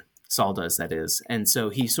fighter. Saul does, that is. And so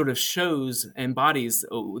he sort of embodies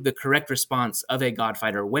the correct response of a God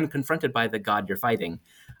fighter when confronted by the God you're fighting,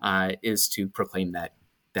 is to proclaim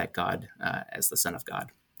that God as the Son of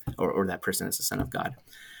God, or that person as the Son of God.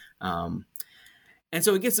 And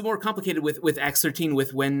so it gets more complicated with Acts 13,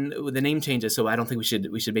 with when the name changes. So I don't think we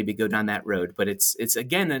should maybe go down that road. But it's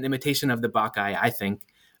again an imitation of the Bacchae, I think.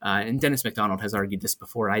 And Dennis MacDonald has argued this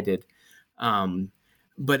before I did.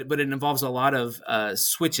 But it involves a lot of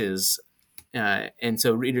switches, and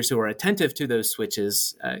so readers who are attentive to those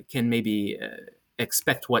switches can maybe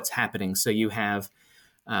expect what's happening. So you have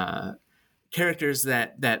characters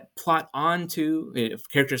that plot onto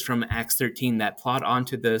characters from Acts 13 that plot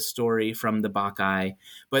onto the story from the Bacchae,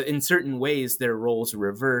 but in certain ways their roles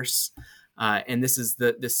reverse. And this is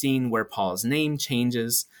the scene where Paul's name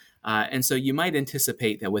changes. And so you might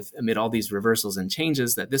anticipate that amid all these reversals and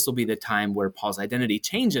changes, that this will be the time where Paul's identity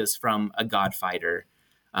changes from a God fighter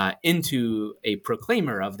into a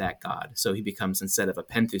proclaimer of that God. So he becomes, instead of a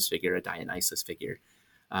Pentheus figure, a Dionysus figure,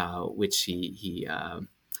 which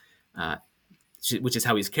which is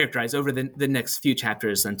how he's characterized over the next few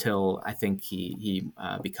chapters until I think he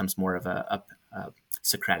becomes more of a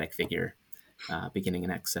Socratic figure beginning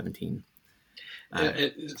in Acts 17.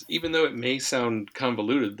 Even though it may sound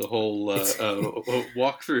convoluted, the whole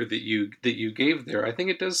walkthrough that you gave there, I think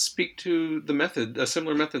it does speak to the method, a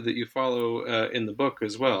similar method that you follow in the book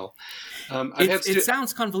as well. It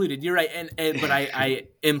sounds convoluted. You're right, but I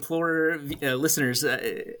implore listeners.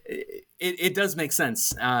 It does make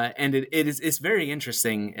sense, and it's very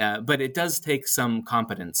interesting. But it does take some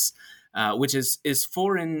competence, which is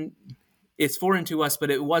foreign. It's foreign to us,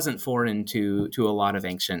 but it wasn't foreign to a lot of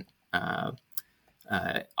ancient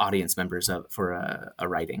audience members for a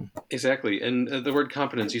writing. Exactly. And the word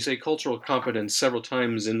competence, you say cultural competence several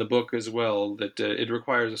times in the book as well, that it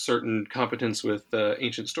requires a certain competence with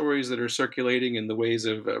ancient stories that are circulating and the ways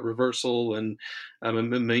of reversal and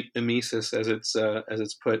mimesis, as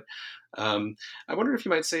it's put. I wonder if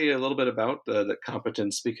you might say a little bit about the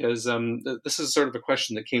competence, because this is sort of a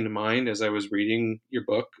question that came to mind as I was reading your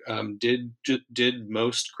book. Did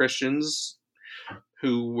most Christians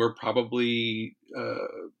who were probably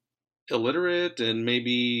illiterate and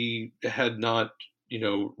maybe had not,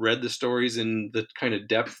 read the stories in the kind of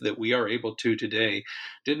depth that we are able to today,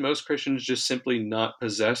 did most Christians just simply not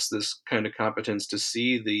possess this kind of competence to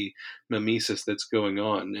see the mimesis that's going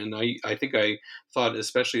on? And I think I thought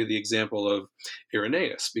especially of the example of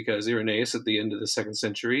Irenaeus, because Irenaeus at the end of the 2nd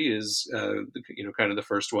century is, kind of the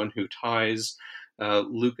first one who ties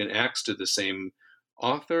Luke and Acts to the same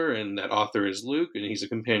author, and that author is Luke, and he's a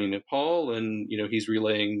companion of Paul, and he's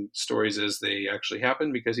relaying stories as they actually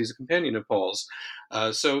happen because he's a companion of Paul's.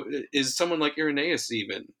 So is someone like Irenaeus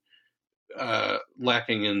even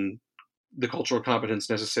lacking in the cultural competence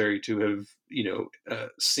necessary to have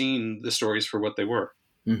seen the stories for what they were?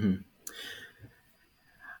 Mm-hmm.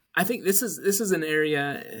 I think this is an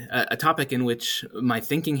area, a topic in which my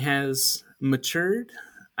thinking has matured.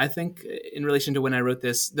 I think in relation to when I wrote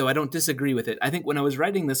this, though I don't disagree with it. I think when I was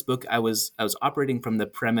writing this book, I was operating from the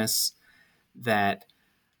premise that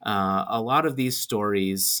a lot of these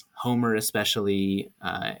stories, Homer especially,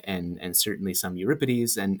 and certainly some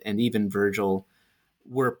Euripides and even Virgil,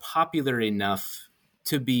 were popular enough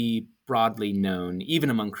to be broadly known, even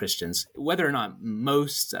among Christians. Whether or not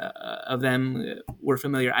most of them were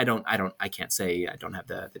familiar, I can't say. I don't have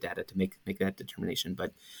the data to make that determination.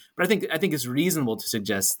 But I think it's reasonable to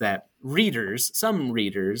suggest that some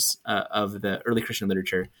readers of the early Christian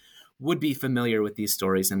literature would be familiar with these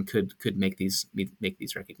stories and could make these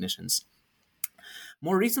recognitions.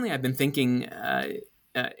 More recently, I've been thinking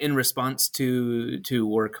in response to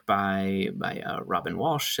work by Robin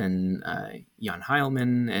Walsh and Jan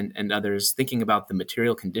Heilman and others, thinking about the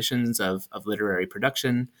material conditions of literary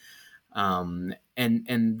production, and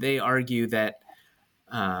they argue that,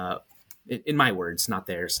 in my words, not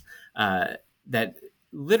theirs, that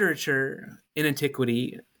literature in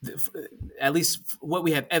antiquity, at least what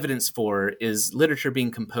we have evidence for, is literature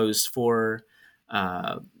being composed for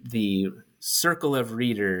the circle of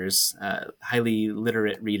readers, highly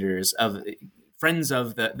literate readers, of friends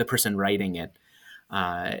of the person writing it.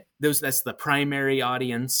 That's the primary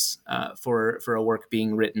audience for a work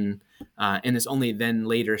being written, and is only then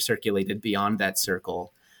later circulated beyond that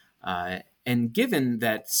circle. And given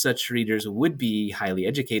that such readers would be highly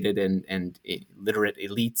educated and literate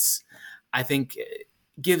elites, I think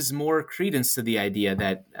gives more credence to the idea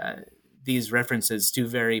that these references to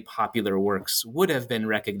very popular works would have been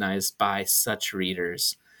recognized by such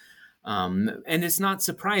readers. And it's not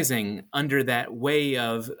surprising under that way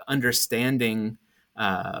of understanding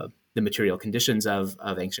the material conditions of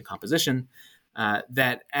ancient composition,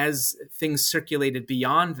 that as things circulated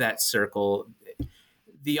beyond that circle,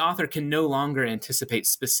 the author can no longer anticipate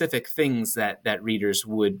specific things that readers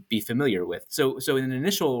would be familiar with. So in an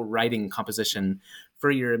initial writing composition for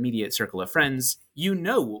your immediate circle of friends,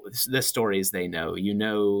 the stories they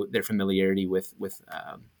know, their familiarity with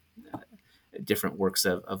different works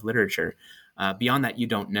of literature. Beyond that, you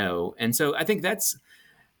don't know. And so I think that's,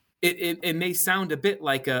 it may sound a bit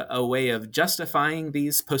like a way of justifying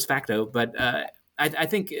these post facto, but I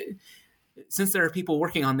think since there are people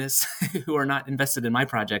working on this who are not invested in my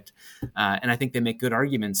project, and I think they make good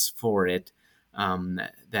arguments for it,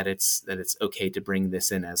 that it's okay to bring this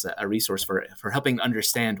in as a resource for helping to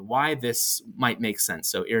understand why this might make sense.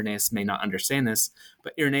 So Irenaeus may not understand this,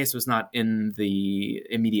 but Irenaeus was not in the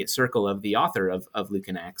immediate circle of the author of Luke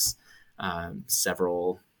and Acts,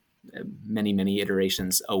 many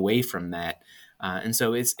iterations away from that. And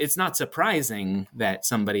so it's not surprising that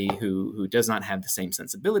somebody who does not have the same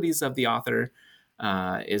sensibilities of the author,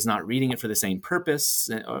 is not reading it for the same purpose,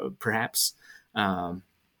 perhaps,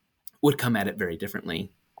 would come at it very differently.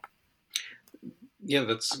 Yeah,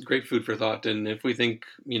 that's great food for thought. And if we think,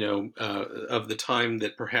 of the time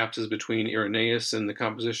that perhaps is between Irenaeus and the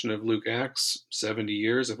composition of Luke Acts, 70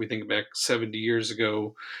 years, if we think back 70 years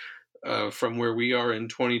ago from where we are in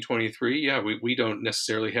 2023, yeah, we don't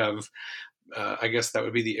necessarily have, I guess that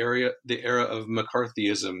would be the era of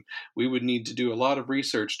McCarthyism. We would need to do a lot of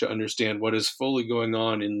research to understand what is fully going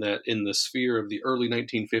on in the sphere of the early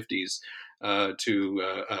 1950s to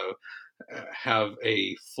have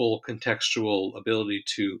a full contextual ability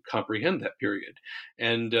to comprehend that period.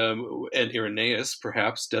 And Irenaeus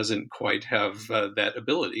perhaps doesn't quite have that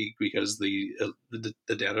ability because the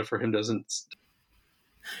data for him doesn't.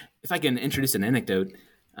 If I can introduce an anecdote,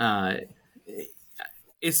 uh,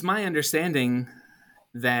 it's my understanding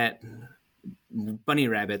that bunny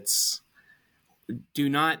rabbits do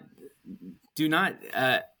not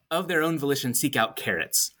of their own volition seek out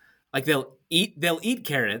carrots. Like they'll eat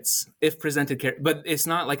carrots if presented but it's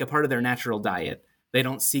not like a part of their natural diet. They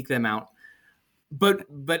don't seek them out. But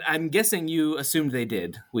I'm guessing you assumed they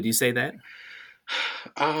did. Would you say that?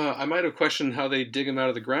 I might have questioned how they dig them out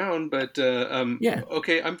of the ground, but Yeah.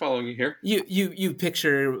 Okay, I'm following you here. You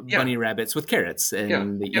picture bunny rabbits with carrots,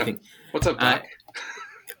 and you think, "What's up, Doc?"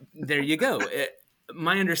 There you go.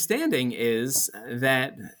 My understanding is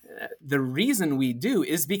that the reason we do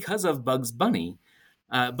is because of Bugs Bunny.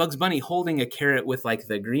 Bugs Bunny holding a carrot with like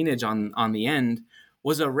the greenage on the end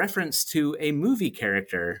was a reference to a movie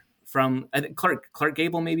character from Clark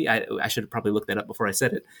Gable, maybe. I should have probably looked that up before I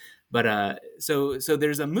said it. But so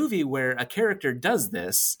there's a movie where a character does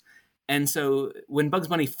this, and so when Bugs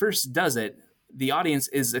Bunny first does it, the audience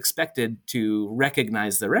is expected to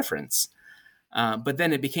recognize the reference. But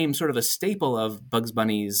then it became sort of a staple of Bugs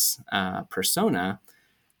Bunny's persona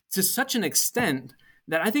to such an extent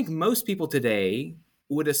that I think most people today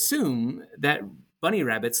would assume that bunny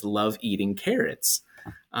rabbits love eating carrots.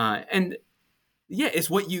 And yeah, it's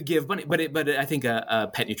what you give bunny, but I think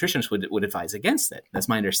a pet nutritionist would advise against it. That's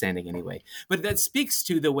my understanding anyway. But that speaks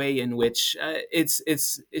to the way in which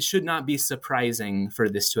it should not be surprising for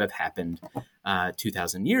this to have happened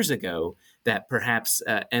 2,000 years ago. That perhaps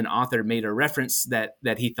an author made a reference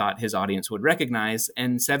that he thought his audience would recognize,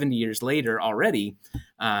 and 70 years later already,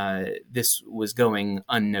 this was going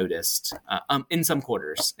unnoticed in some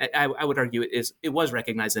quarters. I would argue it was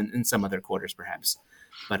recognized in some other quarters, perhaps,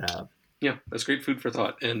 but. Yeah, that's great food for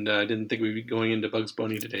thought, and I didn't think we'd be going into Bugs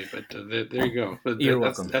Bunny today, but there you go. You're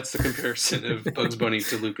welcome. That's the comparison of Bugs Bunny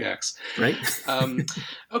to Luke Acts, right?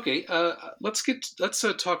 Okay, let's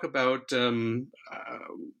talk about.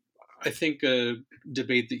 I think a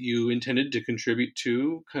debate that you intended to contribute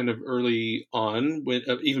to kind of early on, when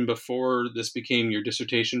even before this became your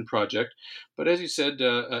dissertation project. But as you said,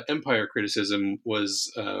 empire criticism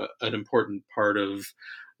was an important part of.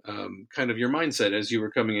 Kind of your mindset as you were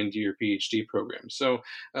coming into your PhD program. So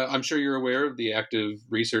I'm sure you're aware of the active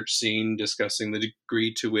research scene discussing the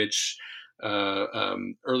degree to which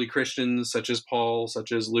early Christians, such as Paul,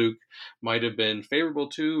 such as Luke, might have been favorable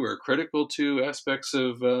to or critical to aspects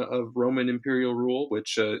of Roman imperial rule,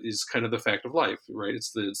 which is kind of the fact of life, right?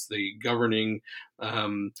 It's the governing,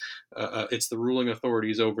 it's the ruling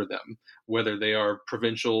authorities over them, whether they are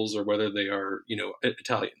provincials or whether they are,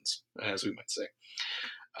 Italians, as we might say.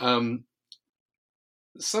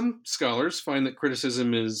 Some scholars find that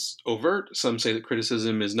criticism is overt. Some say that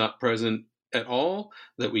criticism is not present at all,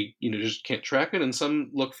 that we just can't track it. And some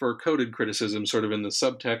look for coded criticism sort of in the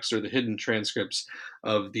subtext or the hidden transcripts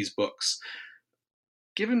of these books.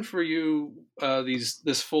 Given for you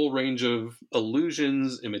this full range of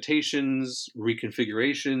allusions, imitations,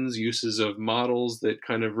 reconfigurations, uses of models that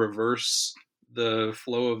kind of reverse the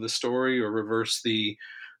flow of the story or reverse the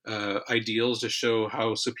ideals to show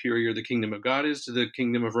how superior the kingdom of God is to the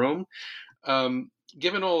kingdom of Rome.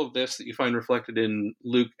 Given all of this that you find reflected in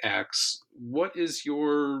Luke Acts, what is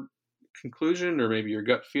your conclusion or maybe your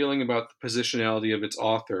gut feeling about the positionality of its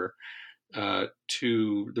author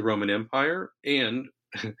to the Roman Empire? And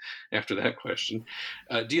after that question,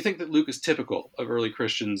 do you think that Luke is typical of early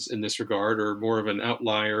Christians in this regard, or more of an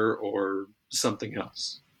outlier or something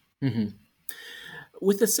else? Mm-hmm.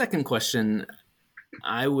 With the second question,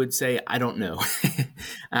 I would say I don't know.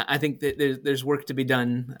 I think that there's work to be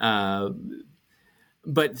done.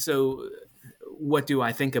 But so what do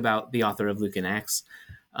I think about the author of Luke and Acts?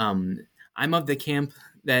 I'm of the camp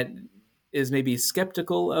that is maybe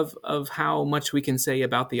skeptical of how much we can say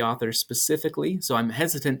about the author specifically. So I'm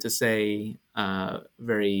hesitant to say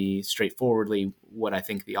very straightforwardly what I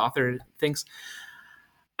think the author thinks.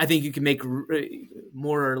 I think you can make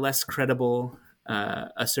more or less credible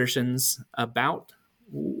assertions about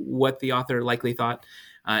what the author likely thought.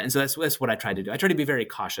 And so that's what I try to do. I try to be very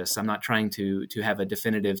cautious. I'm not trying to have a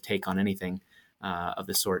definitive take on anything of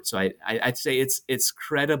the sort. So I'd say it's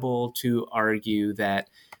credible to argue that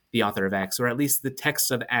the author of Acts, or at least the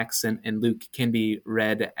text of Acts and Luke, can be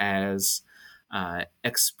read as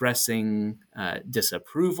expressing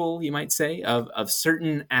disapproval, you might say, of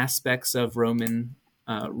certain aspects of Roman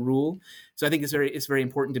rule. So I think it's very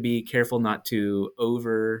important to be careful not to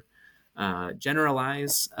over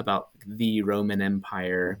generalize about the Roman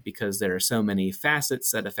Empire, because there are so many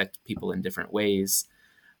facets that affect people in different ways.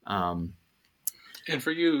 And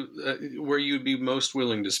for you, where you'd be most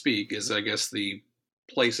willing to speak is, I guess, the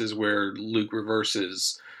places where Luke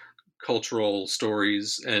reverses cultural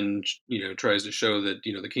stories and, tries to show that,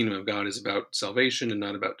 the kingdom of God is about salvation and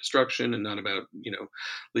not about destruction, and not about,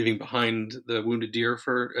 leaving behind the wounded deer,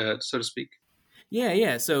 for so to speak.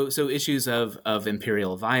 Yeah. So issues of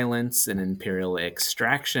imperial violence and imperial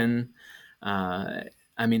extraction.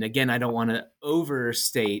 Again, I don't want to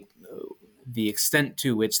overstate the extent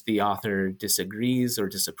to which the author disagrees or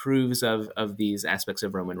disapproves of these aspects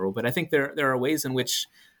of Roman rule, but I think there are ways in which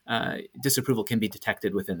disapproval can be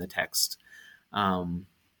detected within the text. And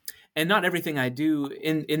not everything I do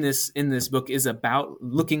in this book is about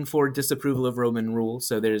looking for disapproval of Roman rule.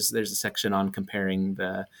 So there's a section on comparing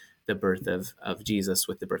the birth of Jesus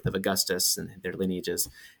with the birth of Augustus and their lineages,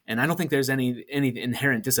 and I don't think there's any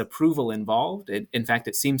inherent disapproval involved. In fact,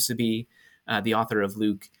 it seems to be the author of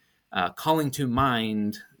Luke calling to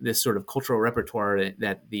mind this sort of cultural repertoire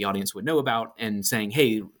that the audience would know about, and saying,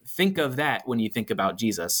 "Hey, think of that when you think about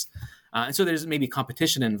Jesus." And so there's maybe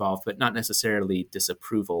competition involved, but not necessarily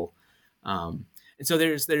disapproval. And so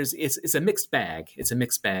it's a mixed bag. It's a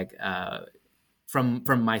mixed bag from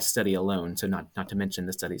my study alone. So not to mention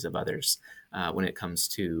the studies of others when it comes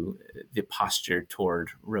to the posture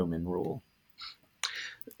toward Roman rule.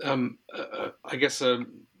 I guess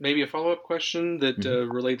maybe a follow-up question that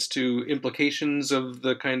relates to implications of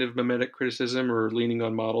the kind of mimetic criticism or leaning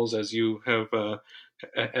on models as you have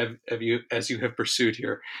pursued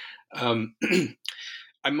here.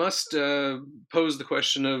 I must pose the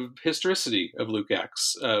question of historicity of Luke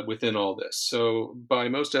Acts within all this. So by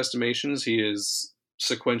most estimations, he is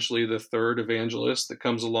sequentially the third evangelist that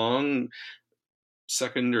comes along,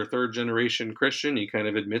 second or third generation Christian. He kind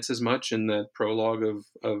of admits as much in the prologue of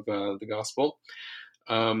the gospel.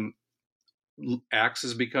 Acts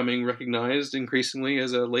is becoming recognized increasingly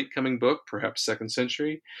as a late coming book, perhaps second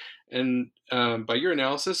century. And by your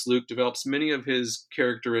analysis, Luke develops many of his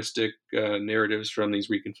characteristic narratives from these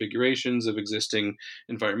reconfigurations of existing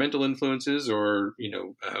environmental influences, or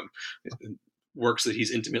works that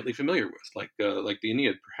he's intimately familiar with, like the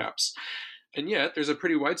Aeneid, perhaps. And yet, there's a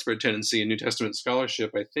pretty widespread tendency in New Testament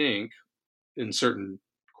scholarship, I think, in certain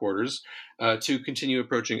quarters, to continue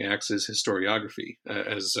approaching Acts as historiography,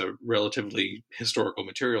 as a relatively historical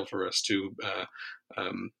material for us to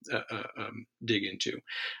dig into.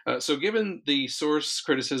 So given the source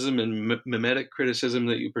criticism and mimetic criticism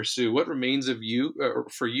that you pursue, what remains of you,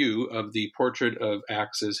 for you, of the portrait of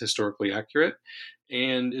Acts as historically accurate?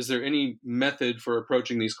 And is there any method for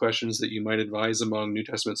approaching these questions that you might advise among New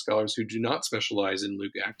Testament scholars who do not specialize in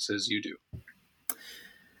Luke Acts as you do?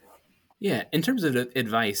 Yeah, in terms of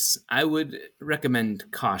advice, I would recommend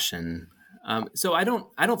caution. So I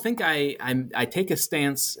don't think I take a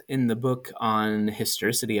stance in the book on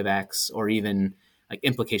historicity of Acts, or even like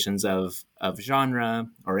implications of genre,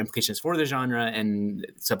 or implications for the genre and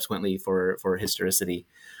subsequently for historicity.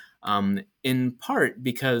 In part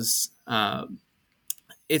because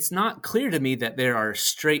it's not clear to me that there are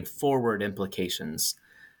straightforward implications.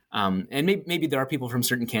 And maybe there are people from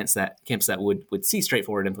certain camps that would see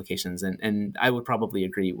straightforward implications, and I would probably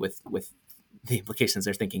agree with the implications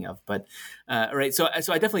they're thinking of. But right, so I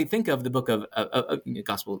definitely think of the book of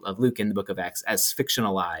Gospel of Luke and the book of Acts as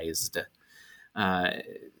fictionalized.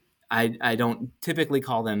 I don't typically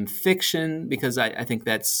call them fiction, because I think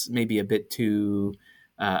that's maybe a bit too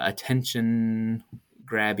attention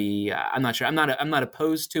grabby. I'm not sure. I'm not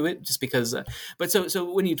opposed to it, just because. But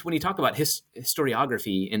so when you talk about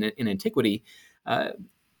historiography in antiquity,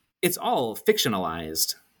 it's all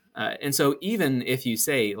fictionalized, and so even if you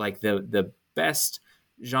say like the best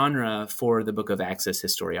genre for the Book of Acts is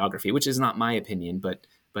historiography, which is not my opinion, but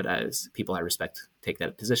as people I respect take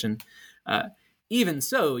that position. Even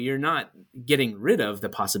so, you're not getting rid of the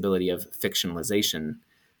possibility of fictionalization.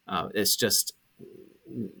 It's just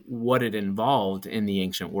what it involved in the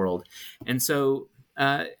ancient world. And so,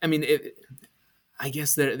 I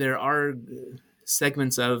guess there are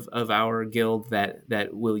segments of our guild that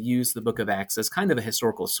will use the Book of Acts as kind of a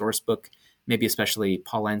historical source book. Maybe especially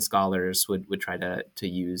Pauline scholars would try to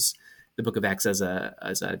use the Book of Acts as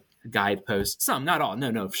a guidepost. Some, not all.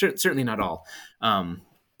 No, certainly not all,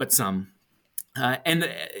 but some. And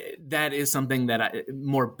that is something that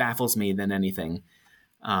more baffles me than anything.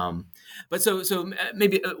 But so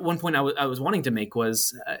maybe one point I was wanting to make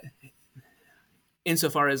was,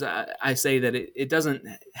 insofar as I say that it doesn't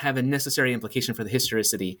have a necessary implication for the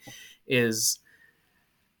historicity, is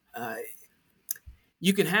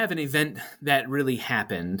you can have an event that really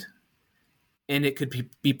happened, and it could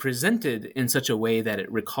be presented in such a way that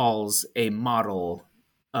it recalls a model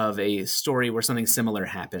of a story where something similar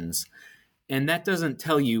happens. And that doesn't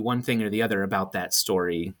tell you one thing or the other about that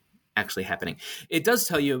story actually happening. It does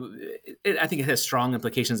tell you, I think it has strong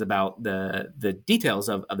implications about the details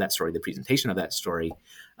of that story, the presentation of that story,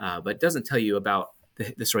 but it doesn't tell you about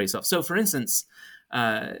the story itself. So, for instance,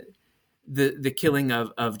 the killing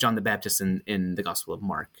of John the Baptist in the Gospel of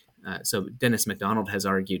Mark. So Dennis MacDonald has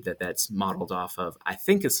argued that that's modeled off of, I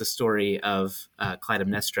think it's the story of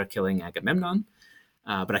Clytemnestra killing Agamemnon,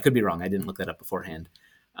 but I could be wrong. I didn't look that up beforehand.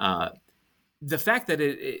 The fact that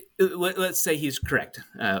let's say he's correct,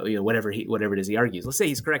 whatever it is he argues, let's say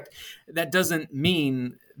he's correct, that doesn't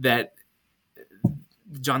mean that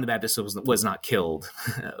John the Baptist was not killed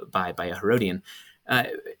by a Herodian.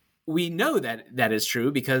 We know that is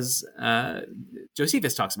true because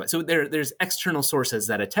Josephus talks about it. So there's external sources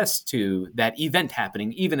that attest to that event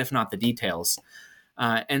happening, even if not the details.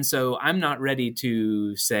 And so I'm not ready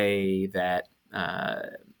to say that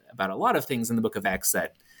about a lot of things in the Book of Acts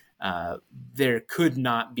that there could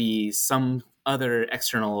not be some other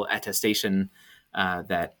external attestation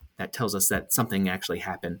that tells us that something actually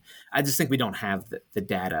happened. I just think we don't have the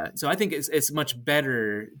data. So I think it's much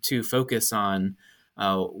better to focus on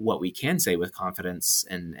what we can say with confidence,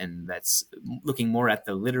 and that's looking more at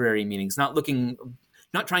the literary meanings, not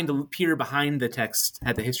trying to peer behind the text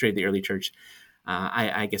at the history of the early church.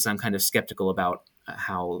 I guess I'm kind of skeptical about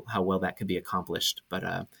how well that could be accomplished, but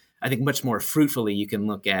I think much more fruitfully you can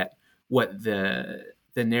look at what the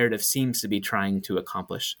narrative seems to be trying to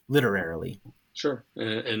accomplish literarily. Sure,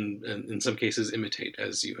 and in some cases imitate,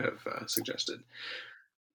 as you have suggested.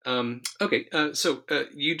 Okay, so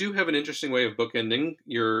you do have an interesting way of bookending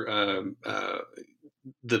your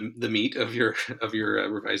the meat of your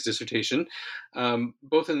revised dissertation.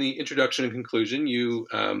 Both in the introduction and conclusion, you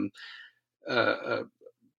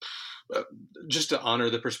just to honor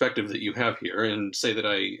the perspective that you have here and say that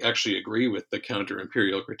I actually agree with the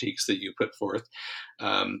counter-imperial critiques that you put forth.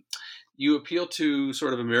 You appeal to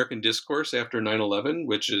sort of American discourse after 9/11,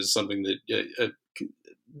 which is something that,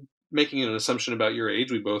 making an assumption about your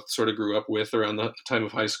age, we both sort of grew up with around the time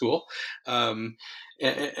of high school. And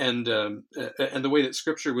the way that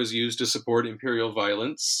scripture was used to support imperial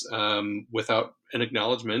violence without an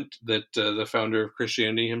acknowledgement that the founder of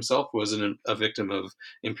Christianity himself was a victim of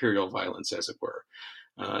imperial violence, as it were.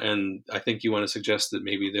 And I think you want to suggest that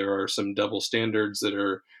maybe there are some double standards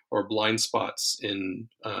or blind spots in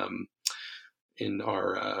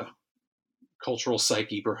our cultural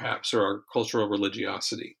psyche, perhaps, or our cultural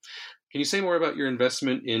religiosity. Can you say more about your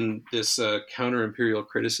investment in this counter-imperial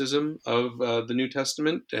criticism of the New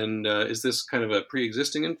Testament? And is this kind of a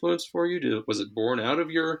pre-existing influence for you? Was it born out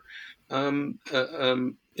of your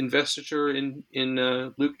investiture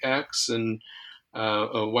in Luke Acts? And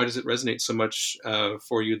why does it resonate so much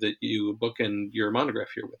for you that you bookend your monograph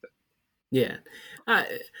here with it? Yeah.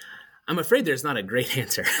 I'm afraid there's not a great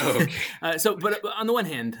answer. Oh, okay. But on the one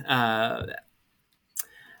hand,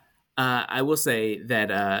 I will say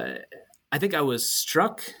that I think I was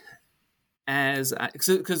struck because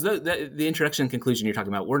the introduction and conclusion you're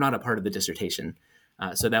talking about were not a part of the dissertation.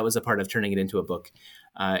 So that was a part of turning it into a book.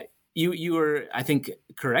 You were, I think,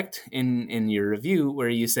 correct in your review where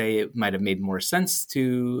you say it might have made more sense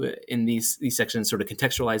to, in these sections, sort of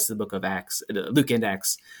contextualize the book of Acts, Luke and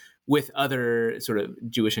Acts, with other sort of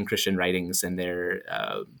Jewish and Christian writings and their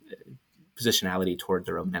positionality toward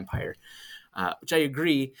the Roman Empire. Which I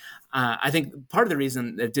agree. I think part of the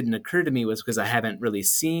reason that didn't occur to me was because I haven't really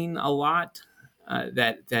seen a lot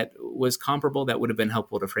that was comparable that would have been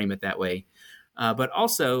helpful to frame it that way. But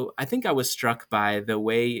also, I think I was struck by the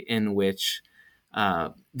way in which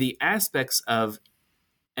the aspects of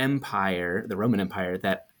empire, the Roman Empire,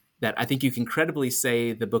 that I think you can credibly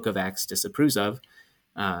say the Book of Acts disapproves of,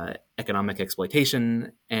 economic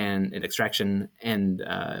exploitation and extraction and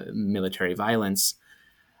military violence,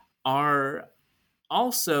 are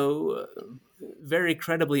also very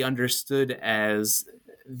credibly understood as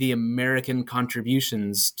the American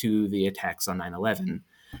contributions to the attacks on 9/11.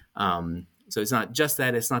 So it's not just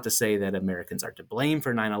that. It's not to say that Americans are to blame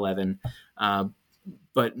for 9/11,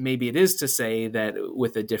 but maybe it is to say that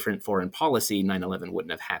with a different foreign policy, 9/11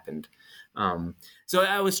 wouldn't have happened. So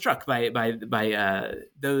I was struck by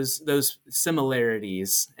those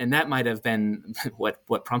similarities, and that might have been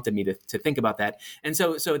what prompted me to think about that. And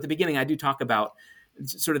so at the beginning, I do talk about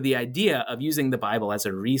sort of the idea of using the Bible as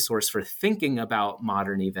a resource for thinking about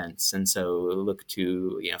modern events. And so look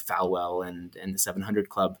to Falwell and the 700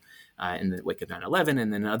 Club in the wake of 9/11,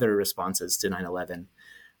 and then other responses to 9/11.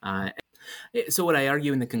 So what I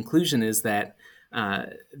argue in the conclusion is that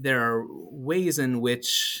there are ways in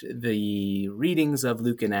which the readings of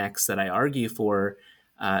Luke and Acts that I argue for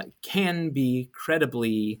can be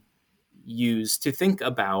credibly used to think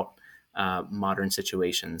about modern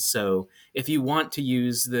situations. So if you want to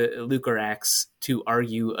use the Luke or Acts to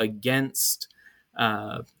argue against,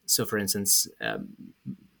 so for instance,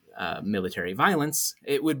 military violence,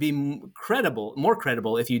 it would be more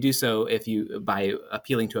credible if you do so by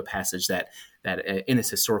appealing to a passage that in its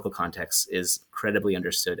historical context is credibly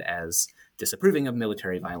understood as disapproving of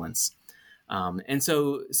military violence. And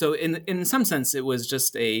so in some sense, it was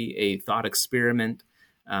just a thought experiment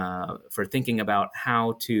for thinking about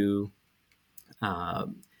how you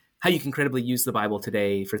can credibly use the Bible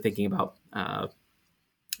today for thinking about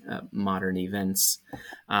modern events,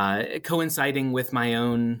 coinciding with my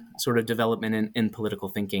own sort of development in political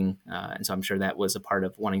thinking. And so I'm sure that was a part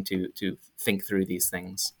of wanting to think through these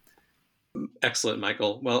things. Excellent,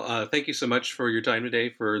 Michael. Well, thank you so much for your time today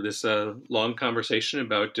for this long conversation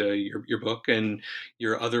about your book and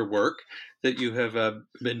your other work that you have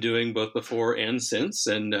been doing both before and since.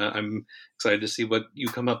 And I'm excited to see what you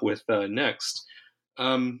come up with next.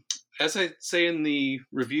 As I say in the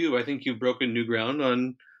review, I think you've broken new ground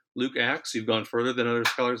on Luke Acts. You've gone further than other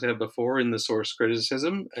scholars have before in the source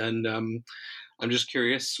criticism. And I'm just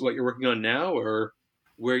curious what you're working on now or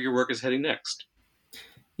where your work is heading next.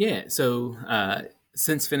 Yeah, so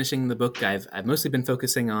since finishing the book, I've mostly been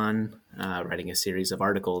focusing on writing a series of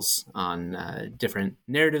articles on different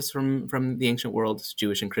narratives from the ancient world,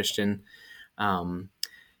 Jewish and Christian, and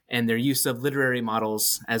their use of literary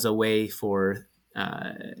models as a way for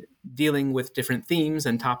dealing with different themes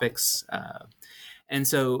and topics. And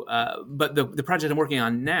so, but the project I'm working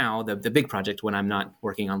on now, the big project when I'm not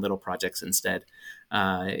working on little projects instead,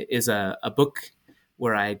 is a book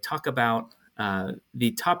where I talk about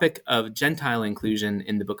the topic of Gentile inclusion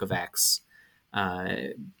in the Book of Acts.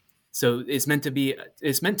 So it's meant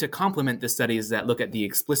to complement the studies that look at the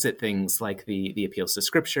explicit things like the appeals to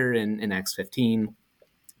Scripture in Acts 15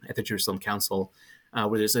 at the Jerusalem Council,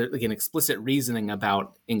 where there's an explicit reasoning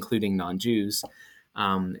about including non-Jews.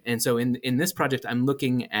 And so in this project, I'm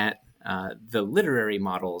looking at the literary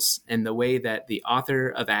models and the way that the author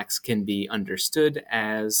of Acts can be understood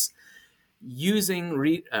as using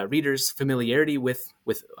readers' familiarity with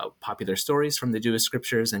popular stories from the Jewish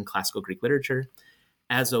scriptures and classical Greek literature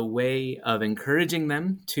as a way of encouraging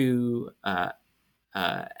them to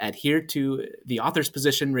adhere to the author's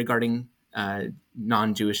position regarding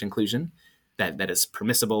non-Jewish inclusion, that is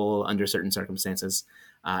permissible under certain circumstances,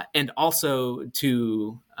 and also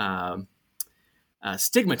to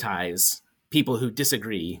stigmatize people who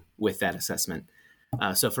disagree with that assessment.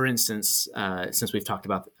 So, for instance, since we've talked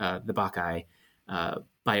about the Bacchae,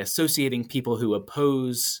 by associating people who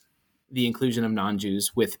oppose the inclusion of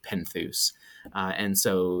non-Jews with penthus. And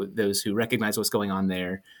so those who recognize what's going on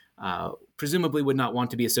there presumably would not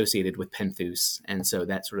want to be associated with penthus. And so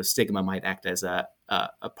that sort of stigma might act as a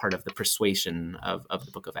part of the persuasion of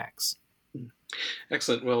the Book of Acts.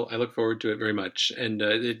 Excellent. Well, I look forward to it very much. And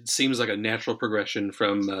it seems like a natural progression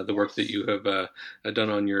from the work that you have done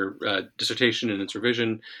on your dissertation and its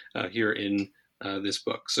revision here in this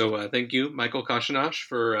book. So thank you, Michael Kochenash,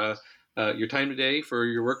 for your time today, for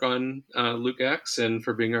your work on Luke Acts, and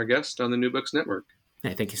for being our guest on the New Books Network.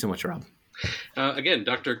 Hey, thank you so much, Rob. Again,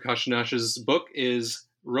 Dr. Kochenash's book is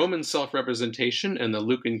Roman Self-Representation and the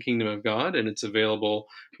Lucan Kingdom of God, and it's available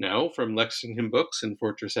now from Lexington Books and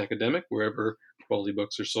Fortress Academic, wherever quality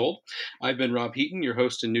books are sold. I've been Rob Heaton, your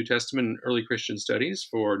host in New Testament and Early Christian Studies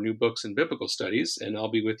for New Books and Biblical Studies, and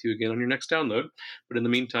I'll be with you again on your next download. But in the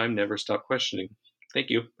meantime, never stop questioning.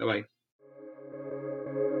 Thank you. Bye-bye.